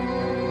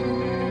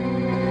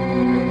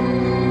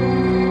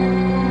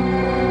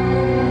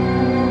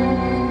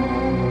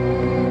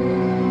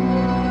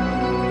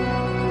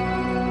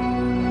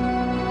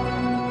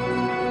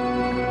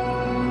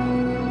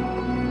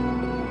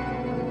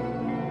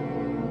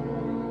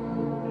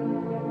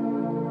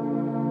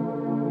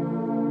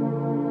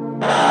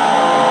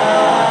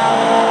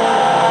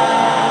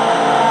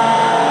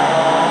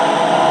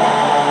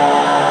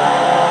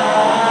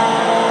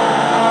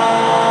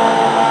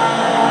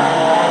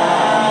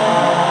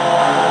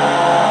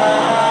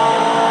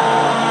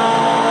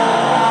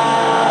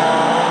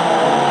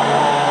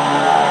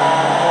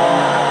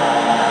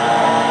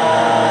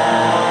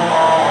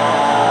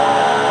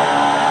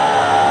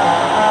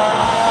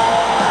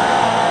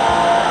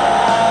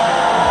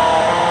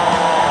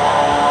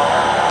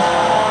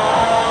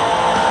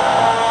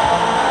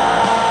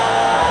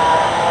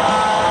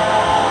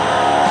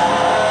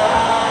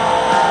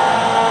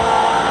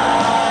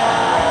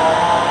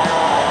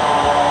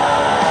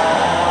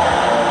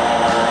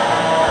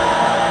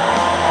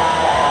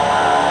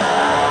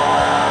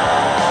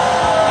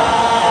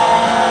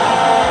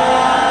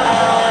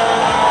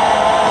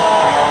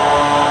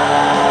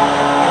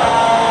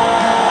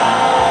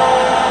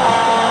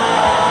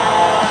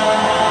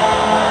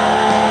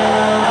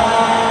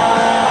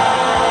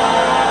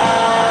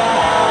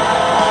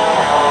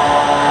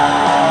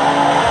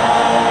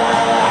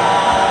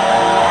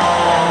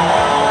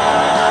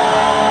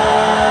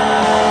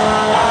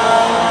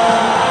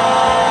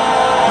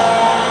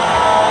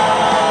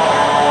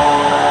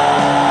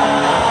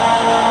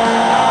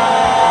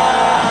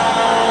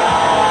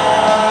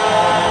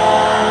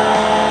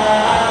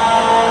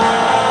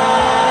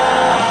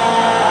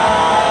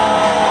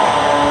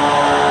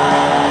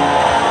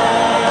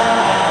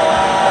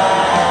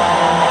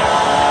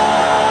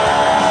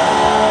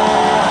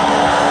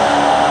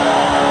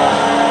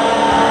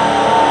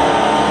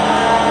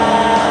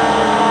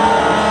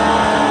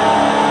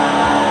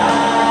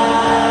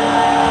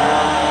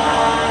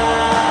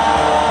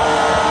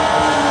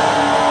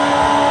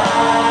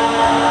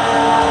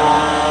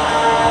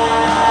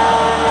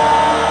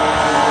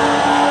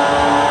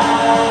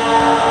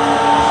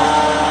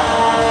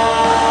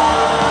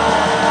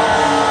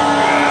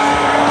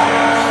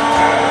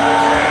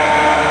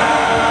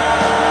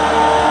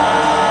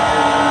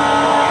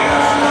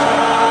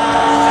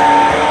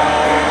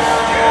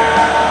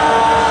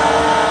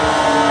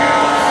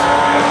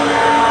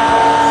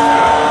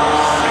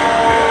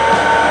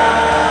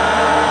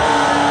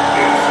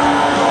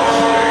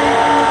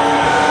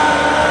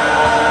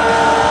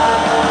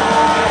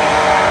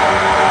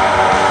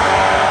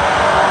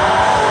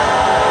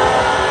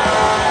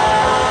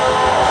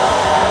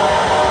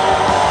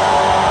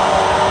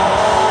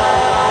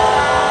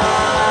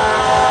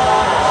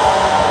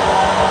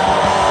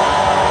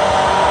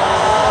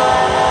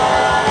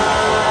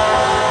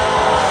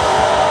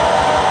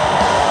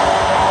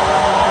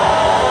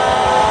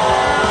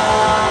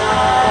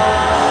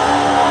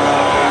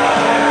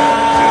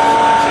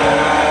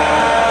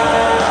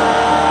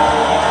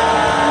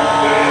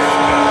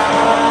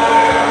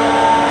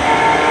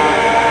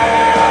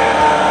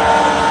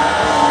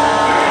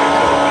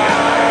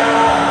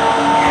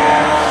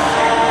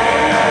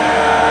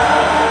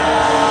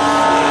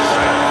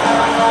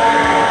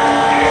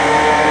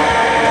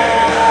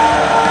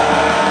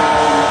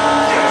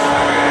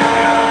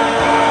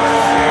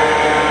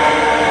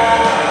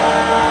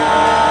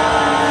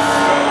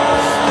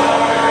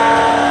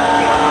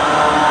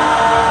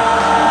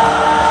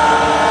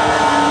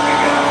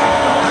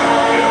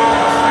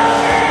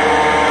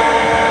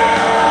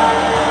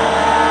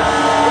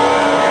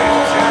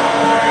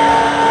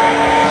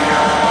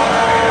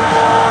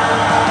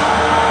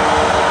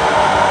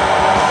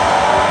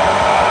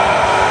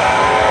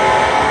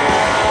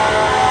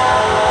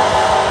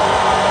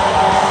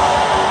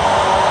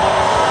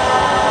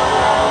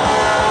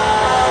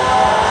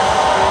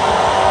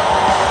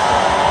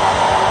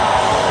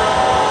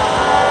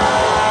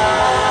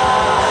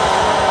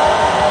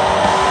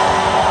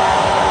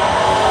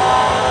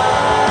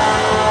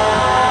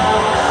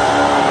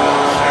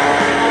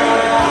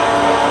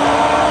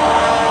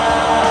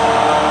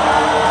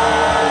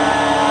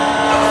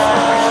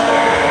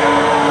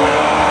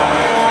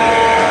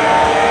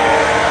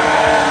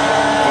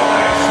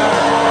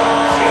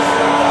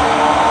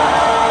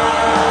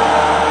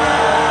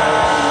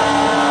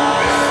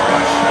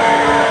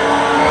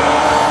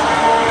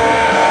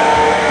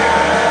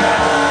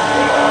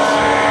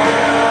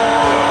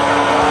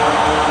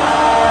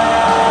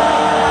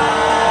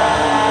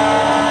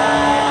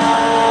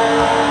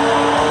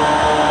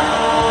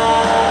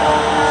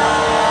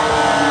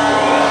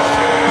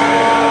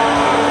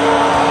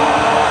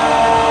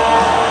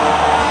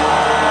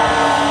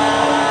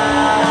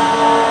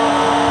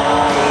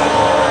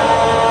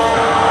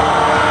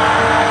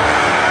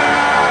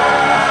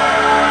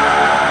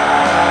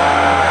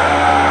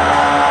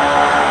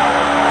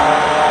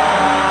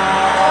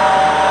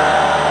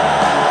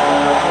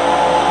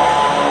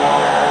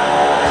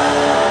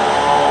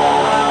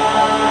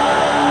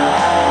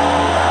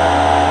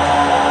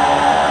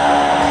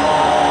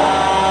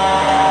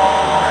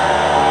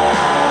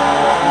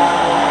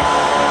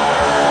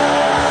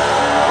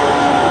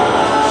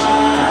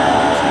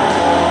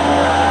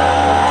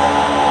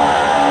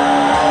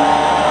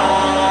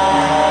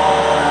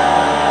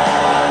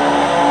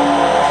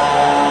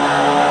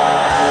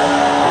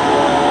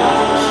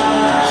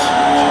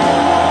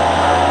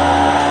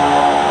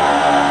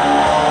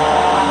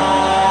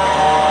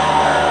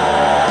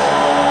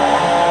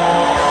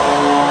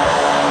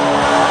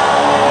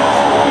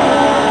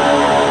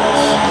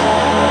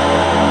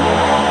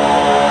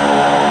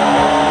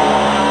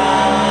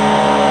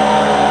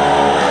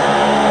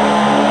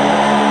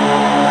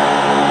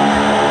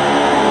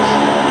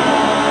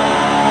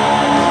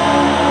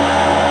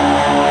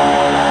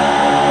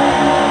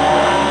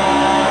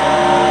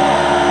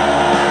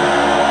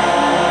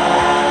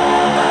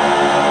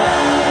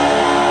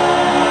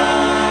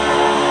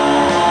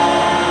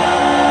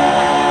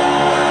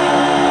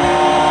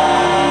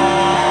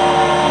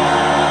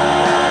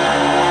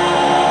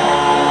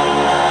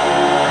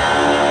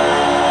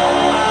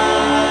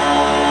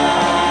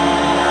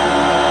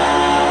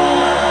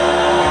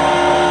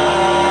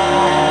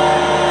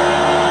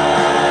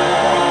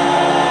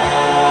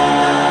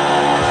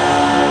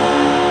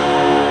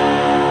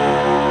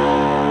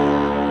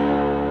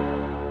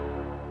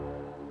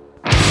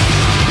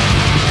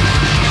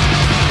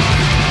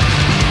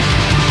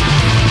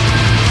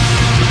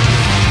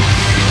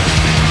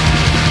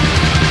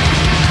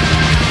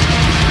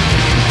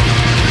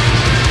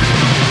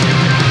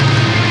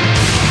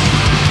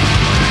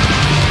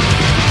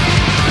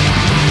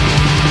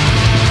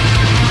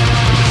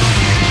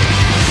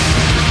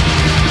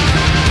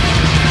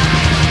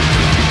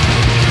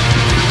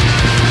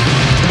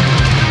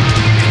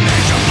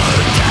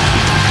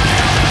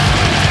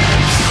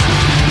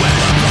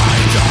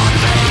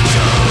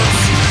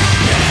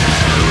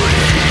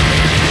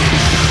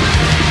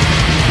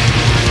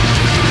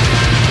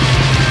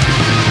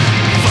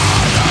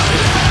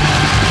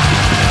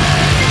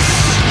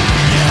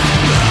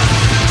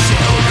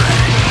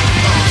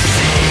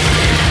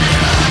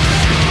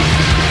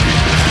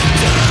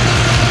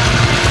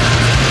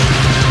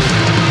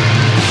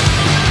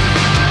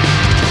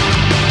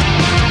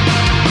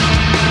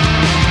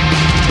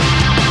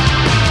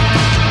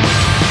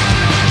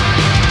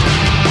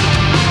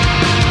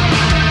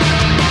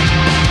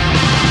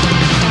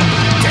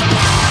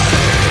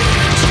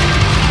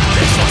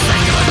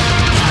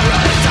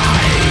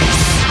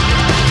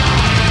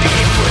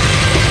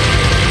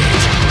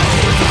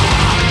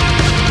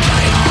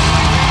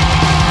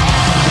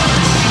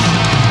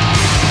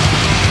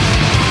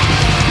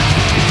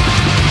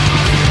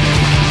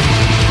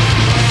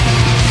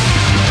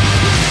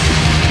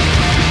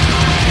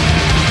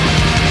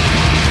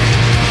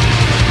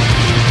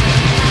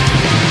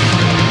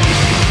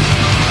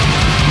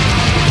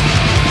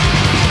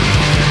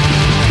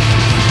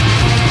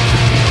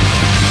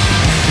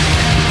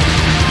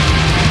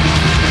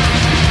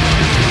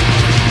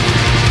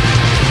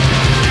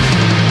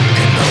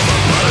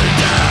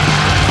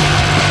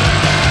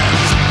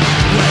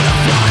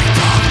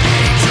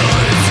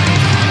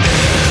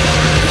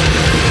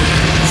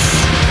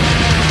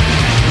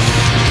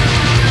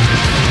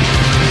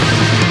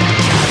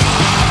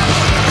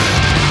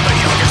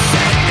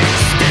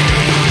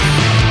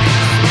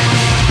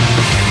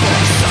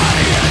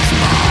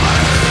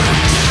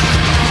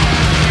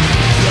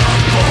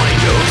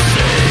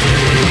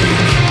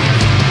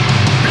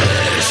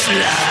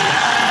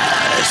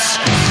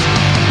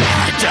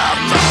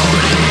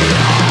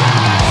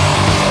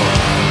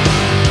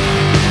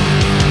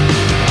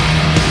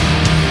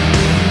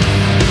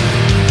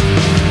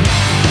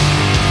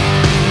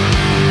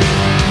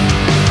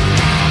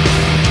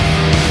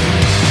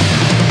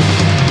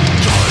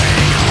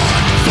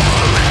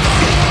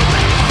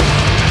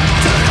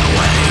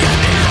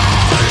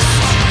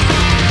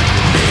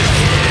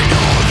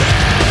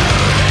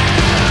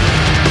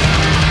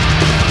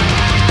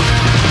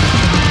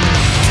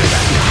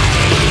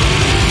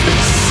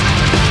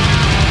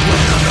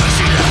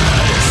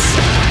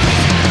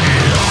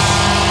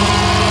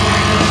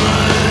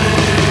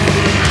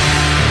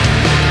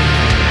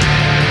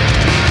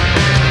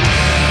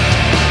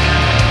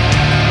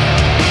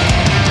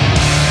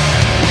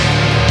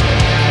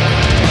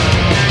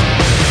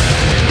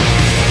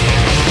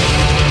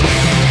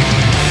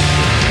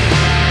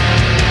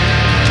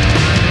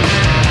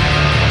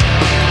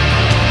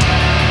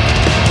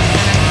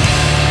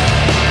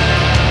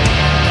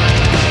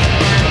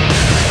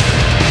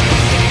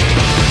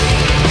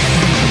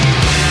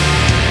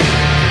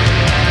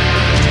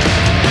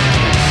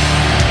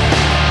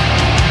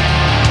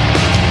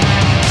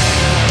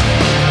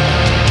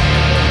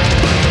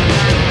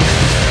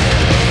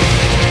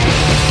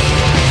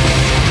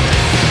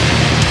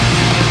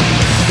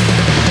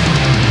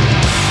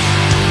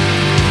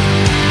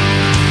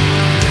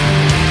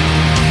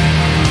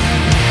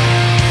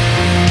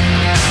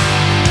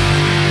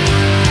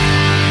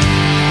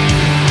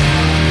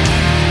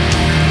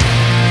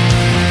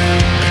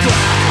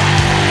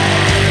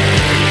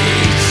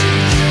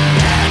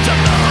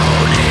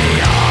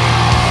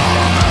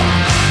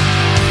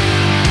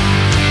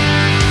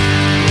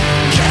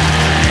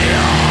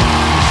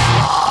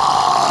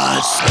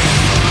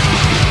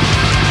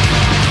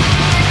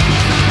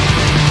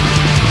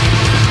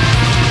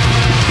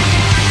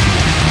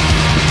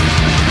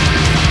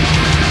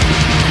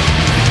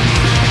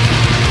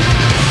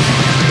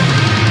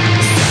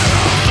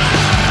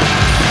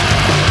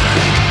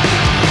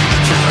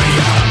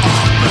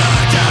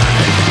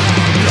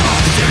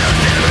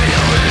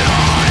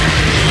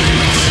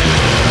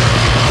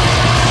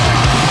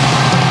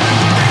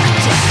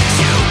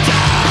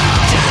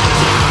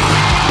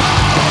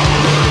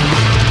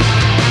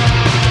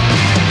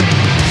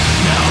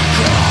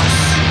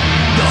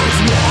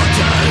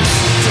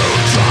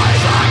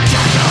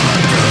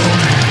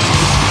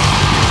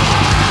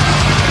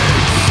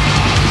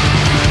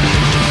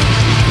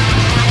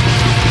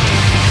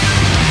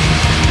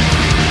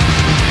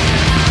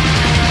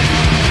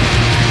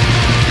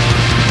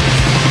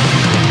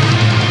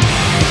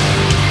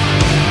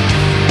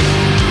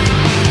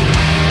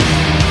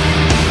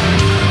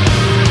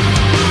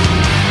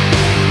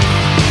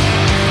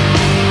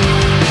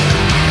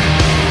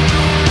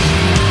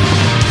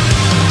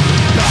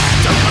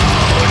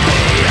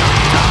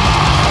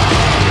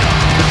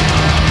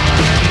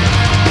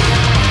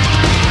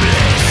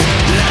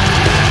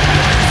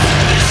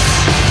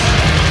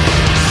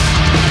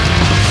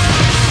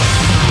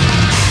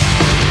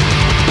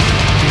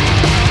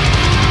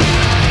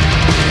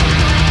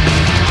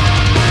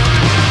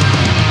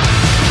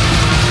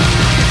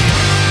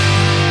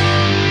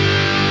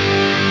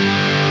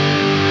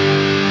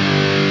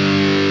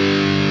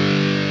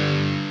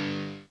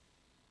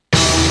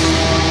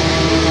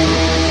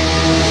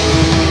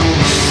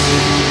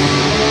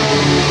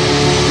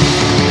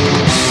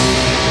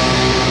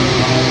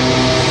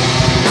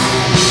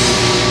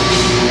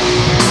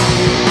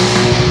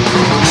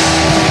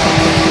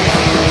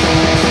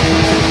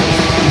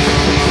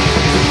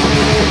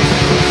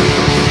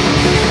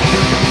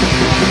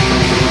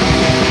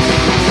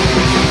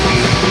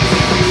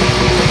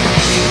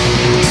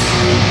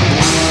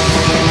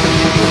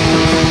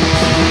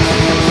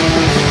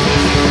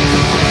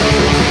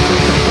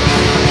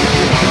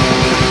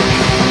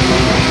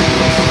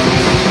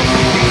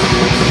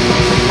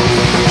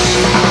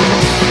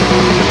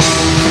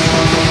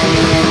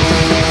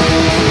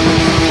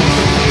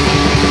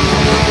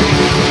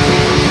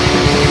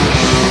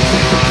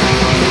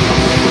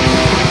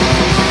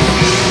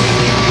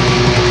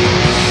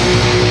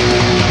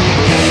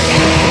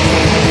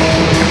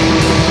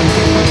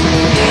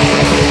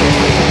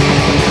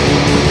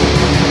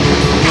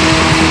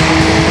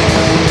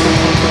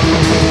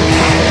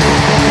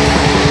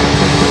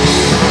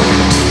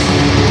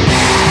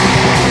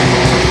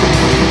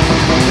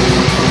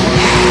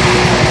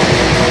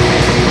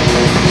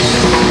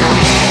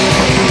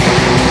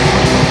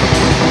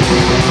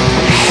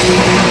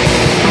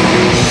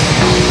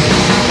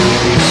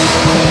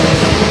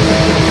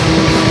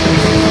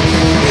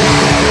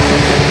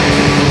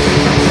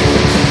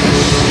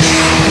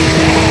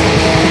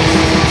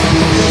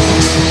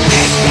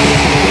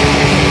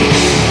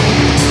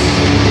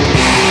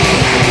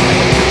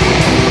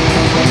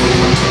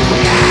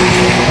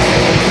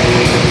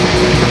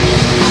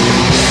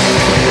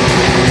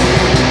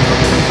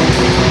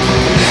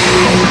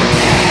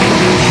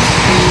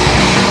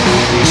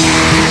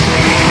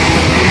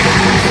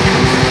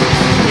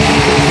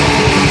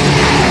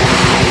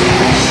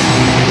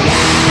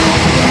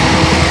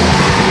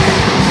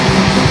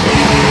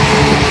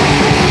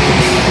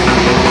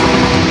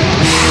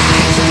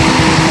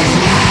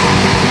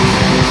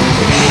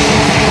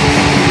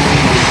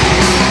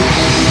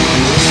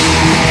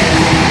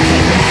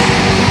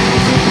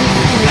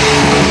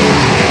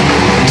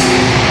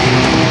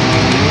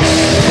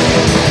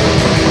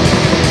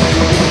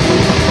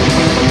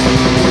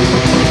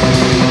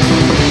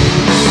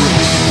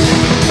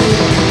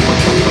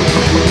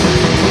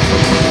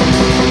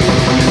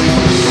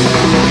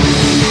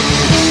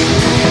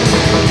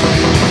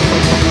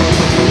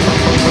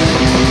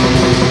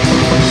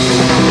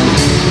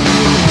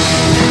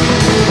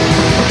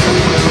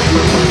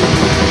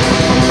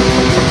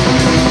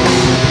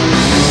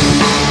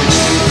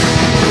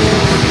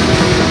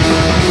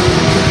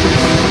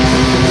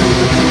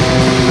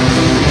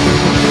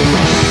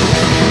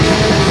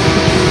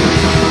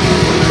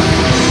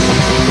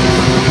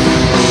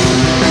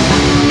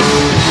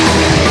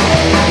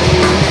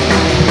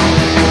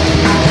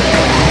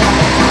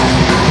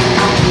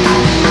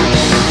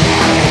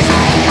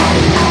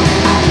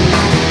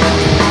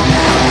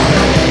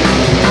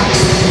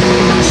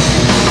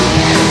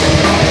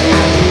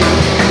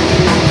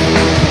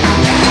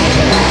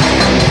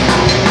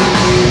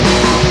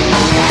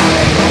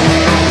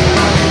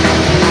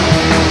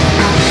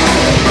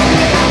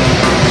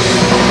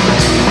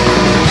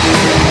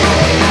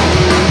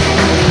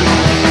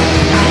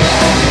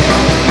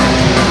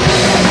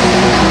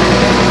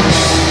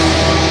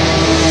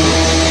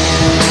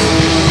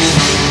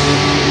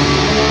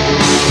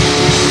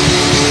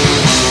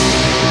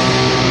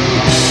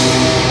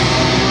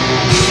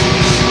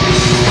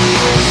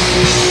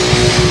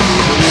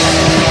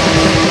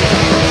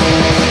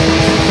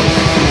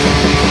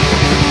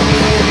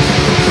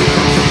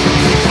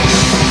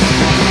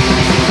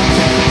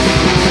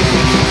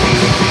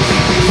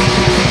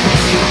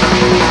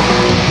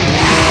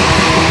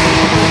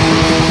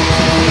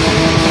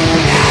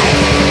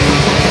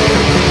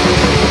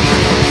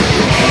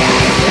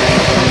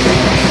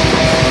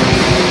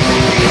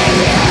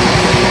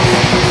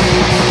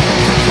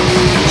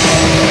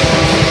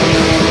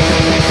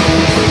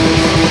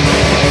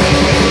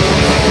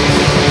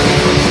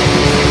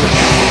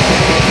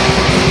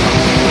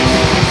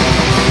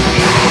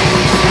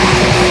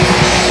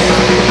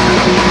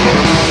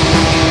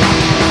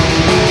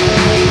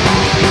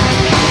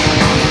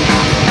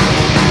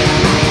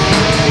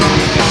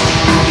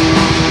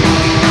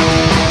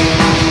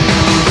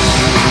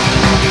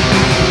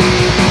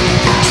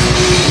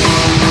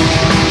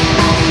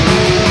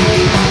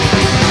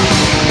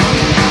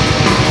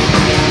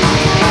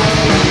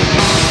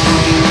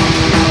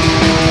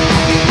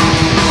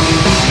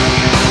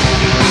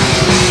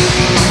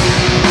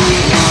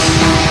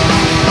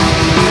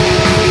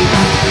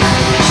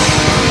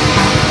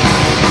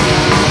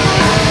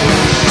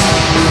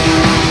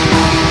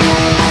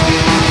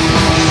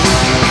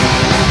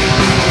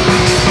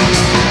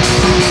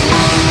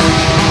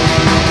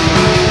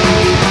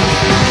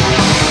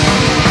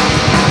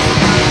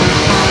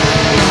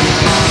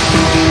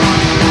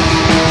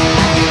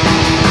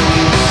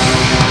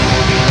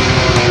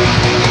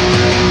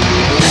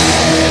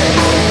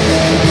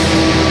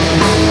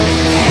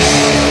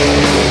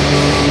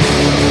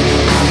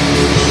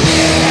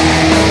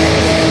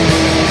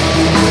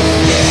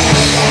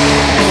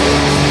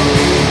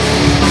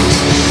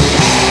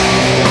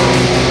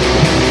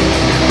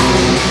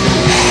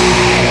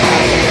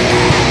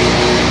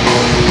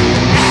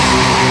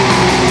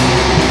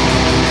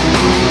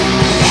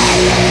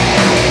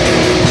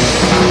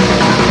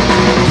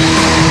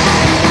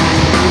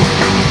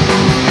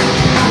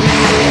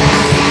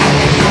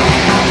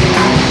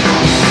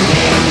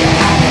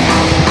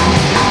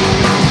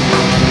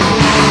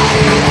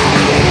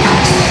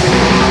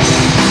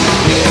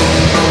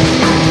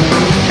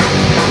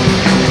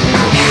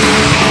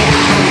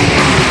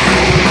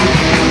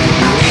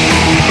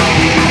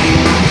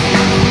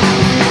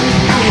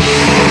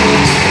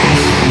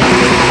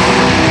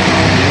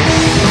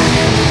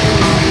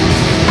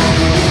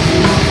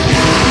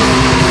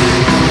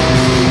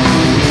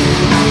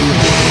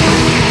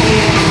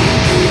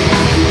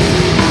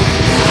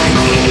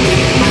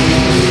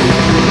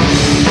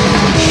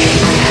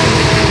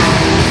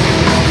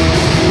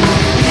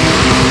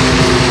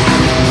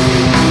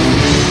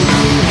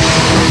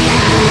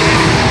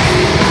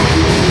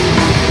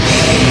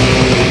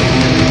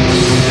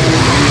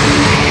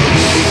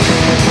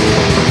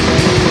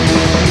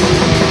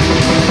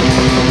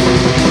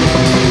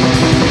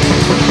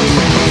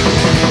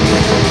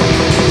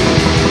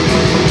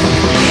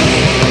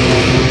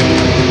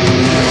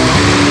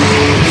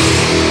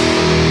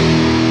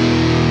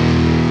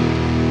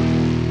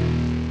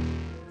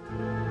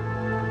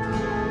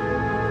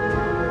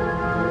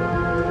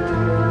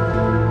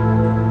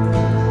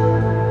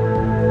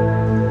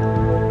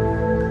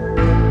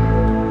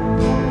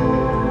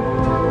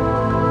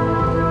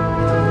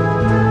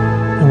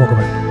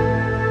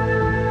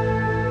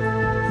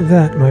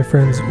 That, my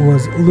friends,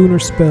 was Lunar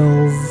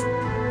Spells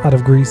out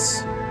of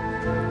Greece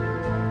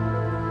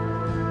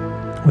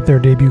with their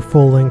debut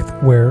full-length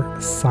Where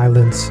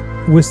Silence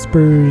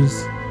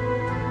Whispers.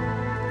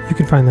 You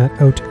can find that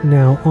out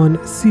now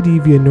on CD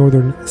via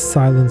Northern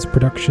Silence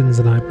Productions,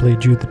 and I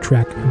played you the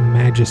track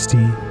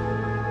Majesty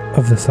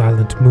of the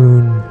Silent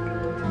Moon.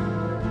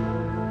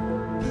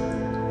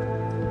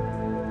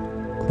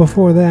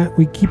 Before that,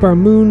 we keep our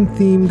moon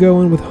theme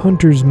going with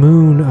Hunter's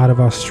Moon out of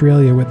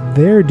Australia with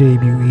their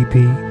debut EP,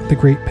 The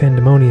Great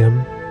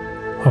Pandemonium.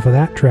 Off of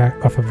that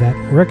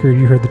record,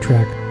 you heard the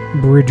track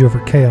Bridge Over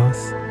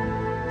Chaos.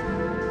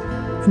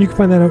 And you can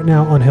find that out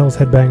now on Hell's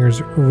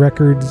Headbangers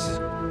Records.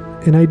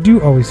 And I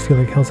do always feel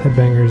like Hell's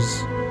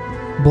Headbangers,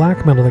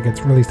 black metal that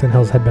gets released on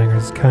Hell's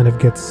Headbangers kind of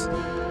gets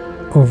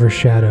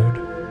overshadowed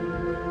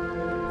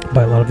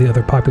by a lot of the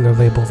other popular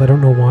labels. I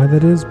don't know why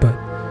that is, but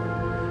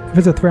if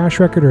it's a thrash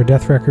record or a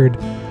death record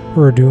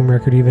or a doom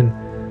record even,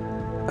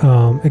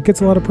 it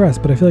gets a lot of press,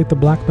 but I feel like the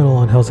black metal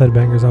on Hell's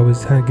Headbangers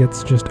always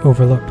gets just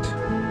overlooked.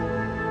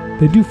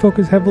 They do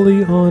focus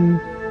heavily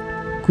on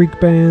Greek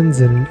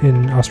bands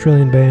and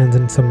Australian bands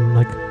and some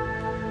like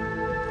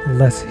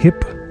less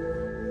hip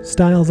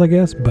styles, I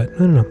guess, but I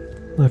don't know.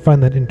 I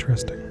find that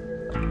interesting.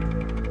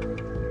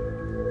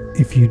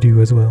 If you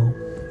do as well.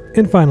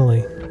 And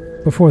finally,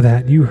 before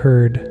that, you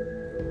heard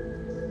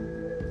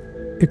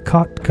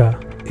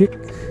Ikotka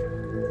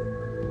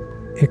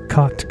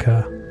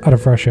out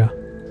of Russia.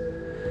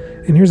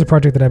 And here's a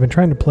project that I've been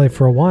trying to play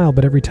for a while,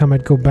 but every time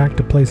I'd go back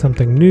to play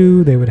something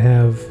new, they would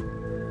have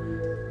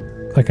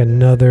like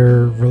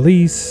another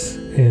release,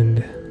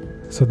 and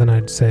so then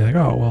I'd say like,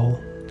 oh,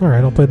 well,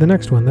 alright, I'll play the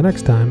next one the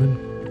next time, and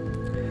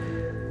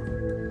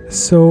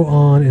so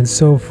on and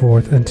so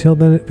forth until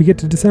then we get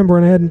to December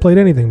and I hadn't played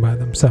anything by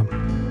them. So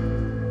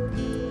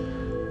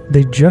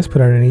they just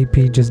put out an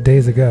EP just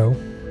days ago.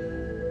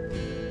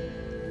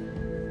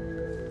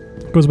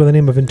 It goes by the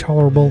name of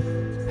Intolerable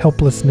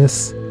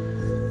Helplessness.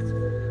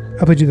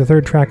 I played you the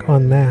third track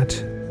on that.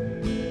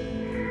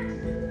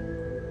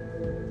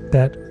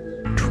 That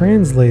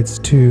translates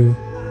to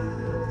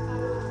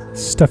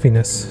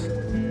stuffiness,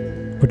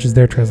 which is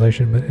their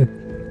translation, but it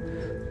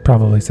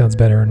probably sounds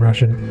better in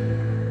Russian.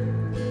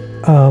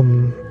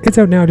 It's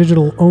out now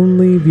digital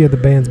only via the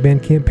band's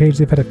Bandcamp page.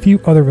 They've had a few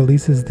other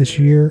releases this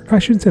year. I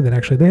shouldn't say that,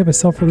 actually. They have a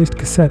self-released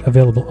cassette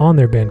available on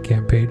their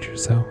Bandcamp page,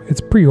 so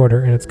it's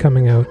pre-order and it's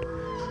coming out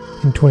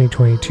in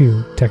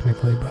 2022,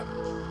 technically, but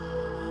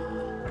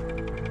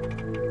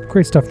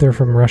great stuff there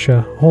from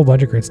Russia. A whole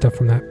bunch of great stuff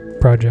from that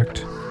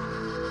project.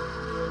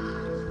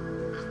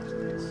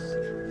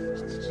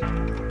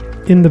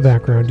 In the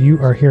background, you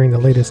are hearing the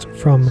latest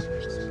from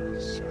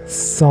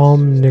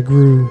Psalm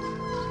Negru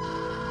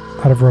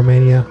out of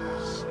Romania.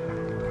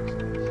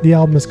 The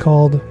album is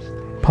called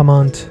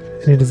Pamant,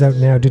 and it is out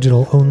now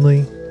digital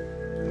only.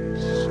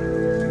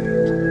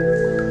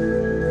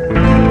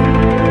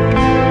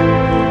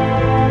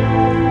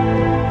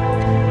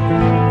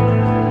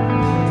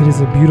 It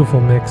is a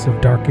beautiful mix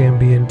of dark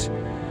ambient,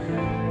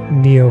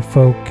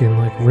 neo-folk, and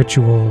like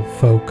ritual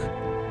folk.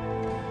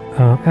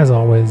 As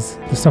always,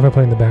 the stuff I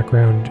play in the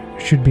background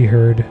should be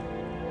heard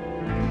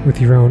with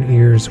your own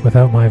ears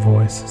without my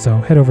voice. So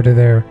head over to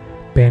their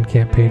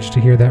Bandcamp page to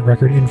hear that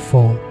record in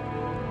full,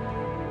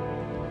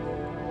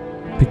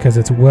 because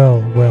it's well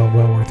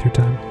worth your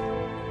time.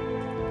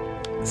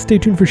 Stay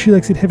tuned for She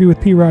Likes It Heavy with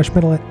P-Raj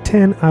Metal at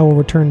 10. I will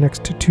return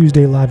next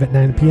Tuesday live at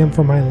 9 p.m.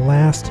 for my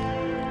last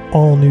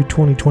all-new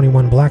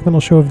 2021 Black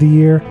Metal show of the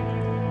year.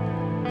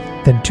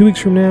 Then 2 weeks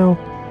from now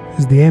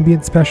is the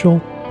Ambient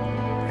special,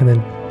 and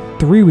then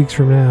 3 weeks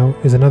from now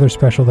is another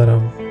special that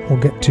we'll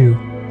get to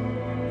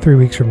 3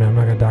 weeks from now. I'm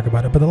not going to talk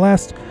about it, but the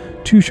last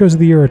 2 shows of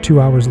the year are 2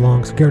 hours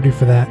long, so get ready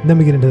for that. And then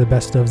we get into the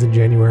best ofs in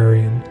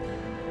January and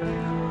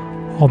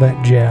all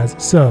that jazz.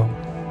 So,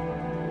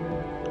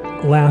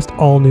 last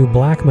all-new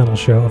Black Metal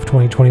show of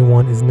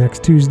 2021 is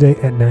next Tuesday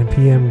at 9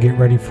 p.m. Get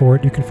ready for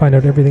it. You can find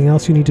out everything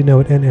else you need to know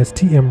at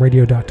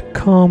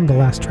nstmradio.com. The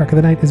last track of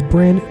the night is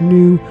brand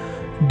new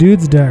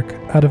Dudes Dark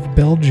out of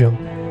Belgium.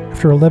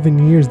 After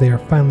 11 years, they are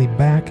finally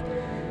back.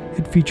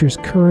 It features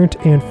current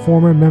and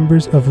former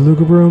members of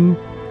Lugarum.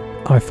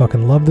 I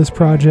fucking love this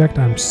project.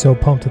 I'm so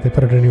pumped that they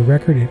put out a new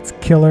record. It's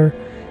killer.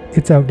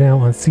 It's out now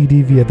on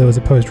CD via Those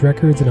Opposed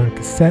Records and on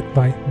cassette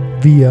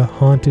via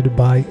Haunted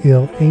by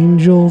Ill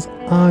Angels.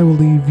 I will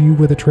leave you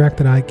with a track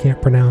that I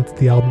can't pronounce.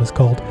 The album is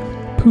called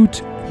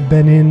Poot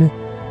Benin.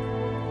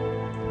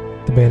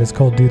 The band is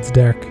called Dudes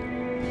Dark.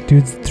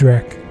 Dudes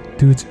Drek.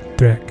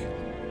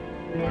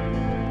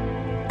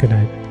 Good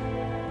night.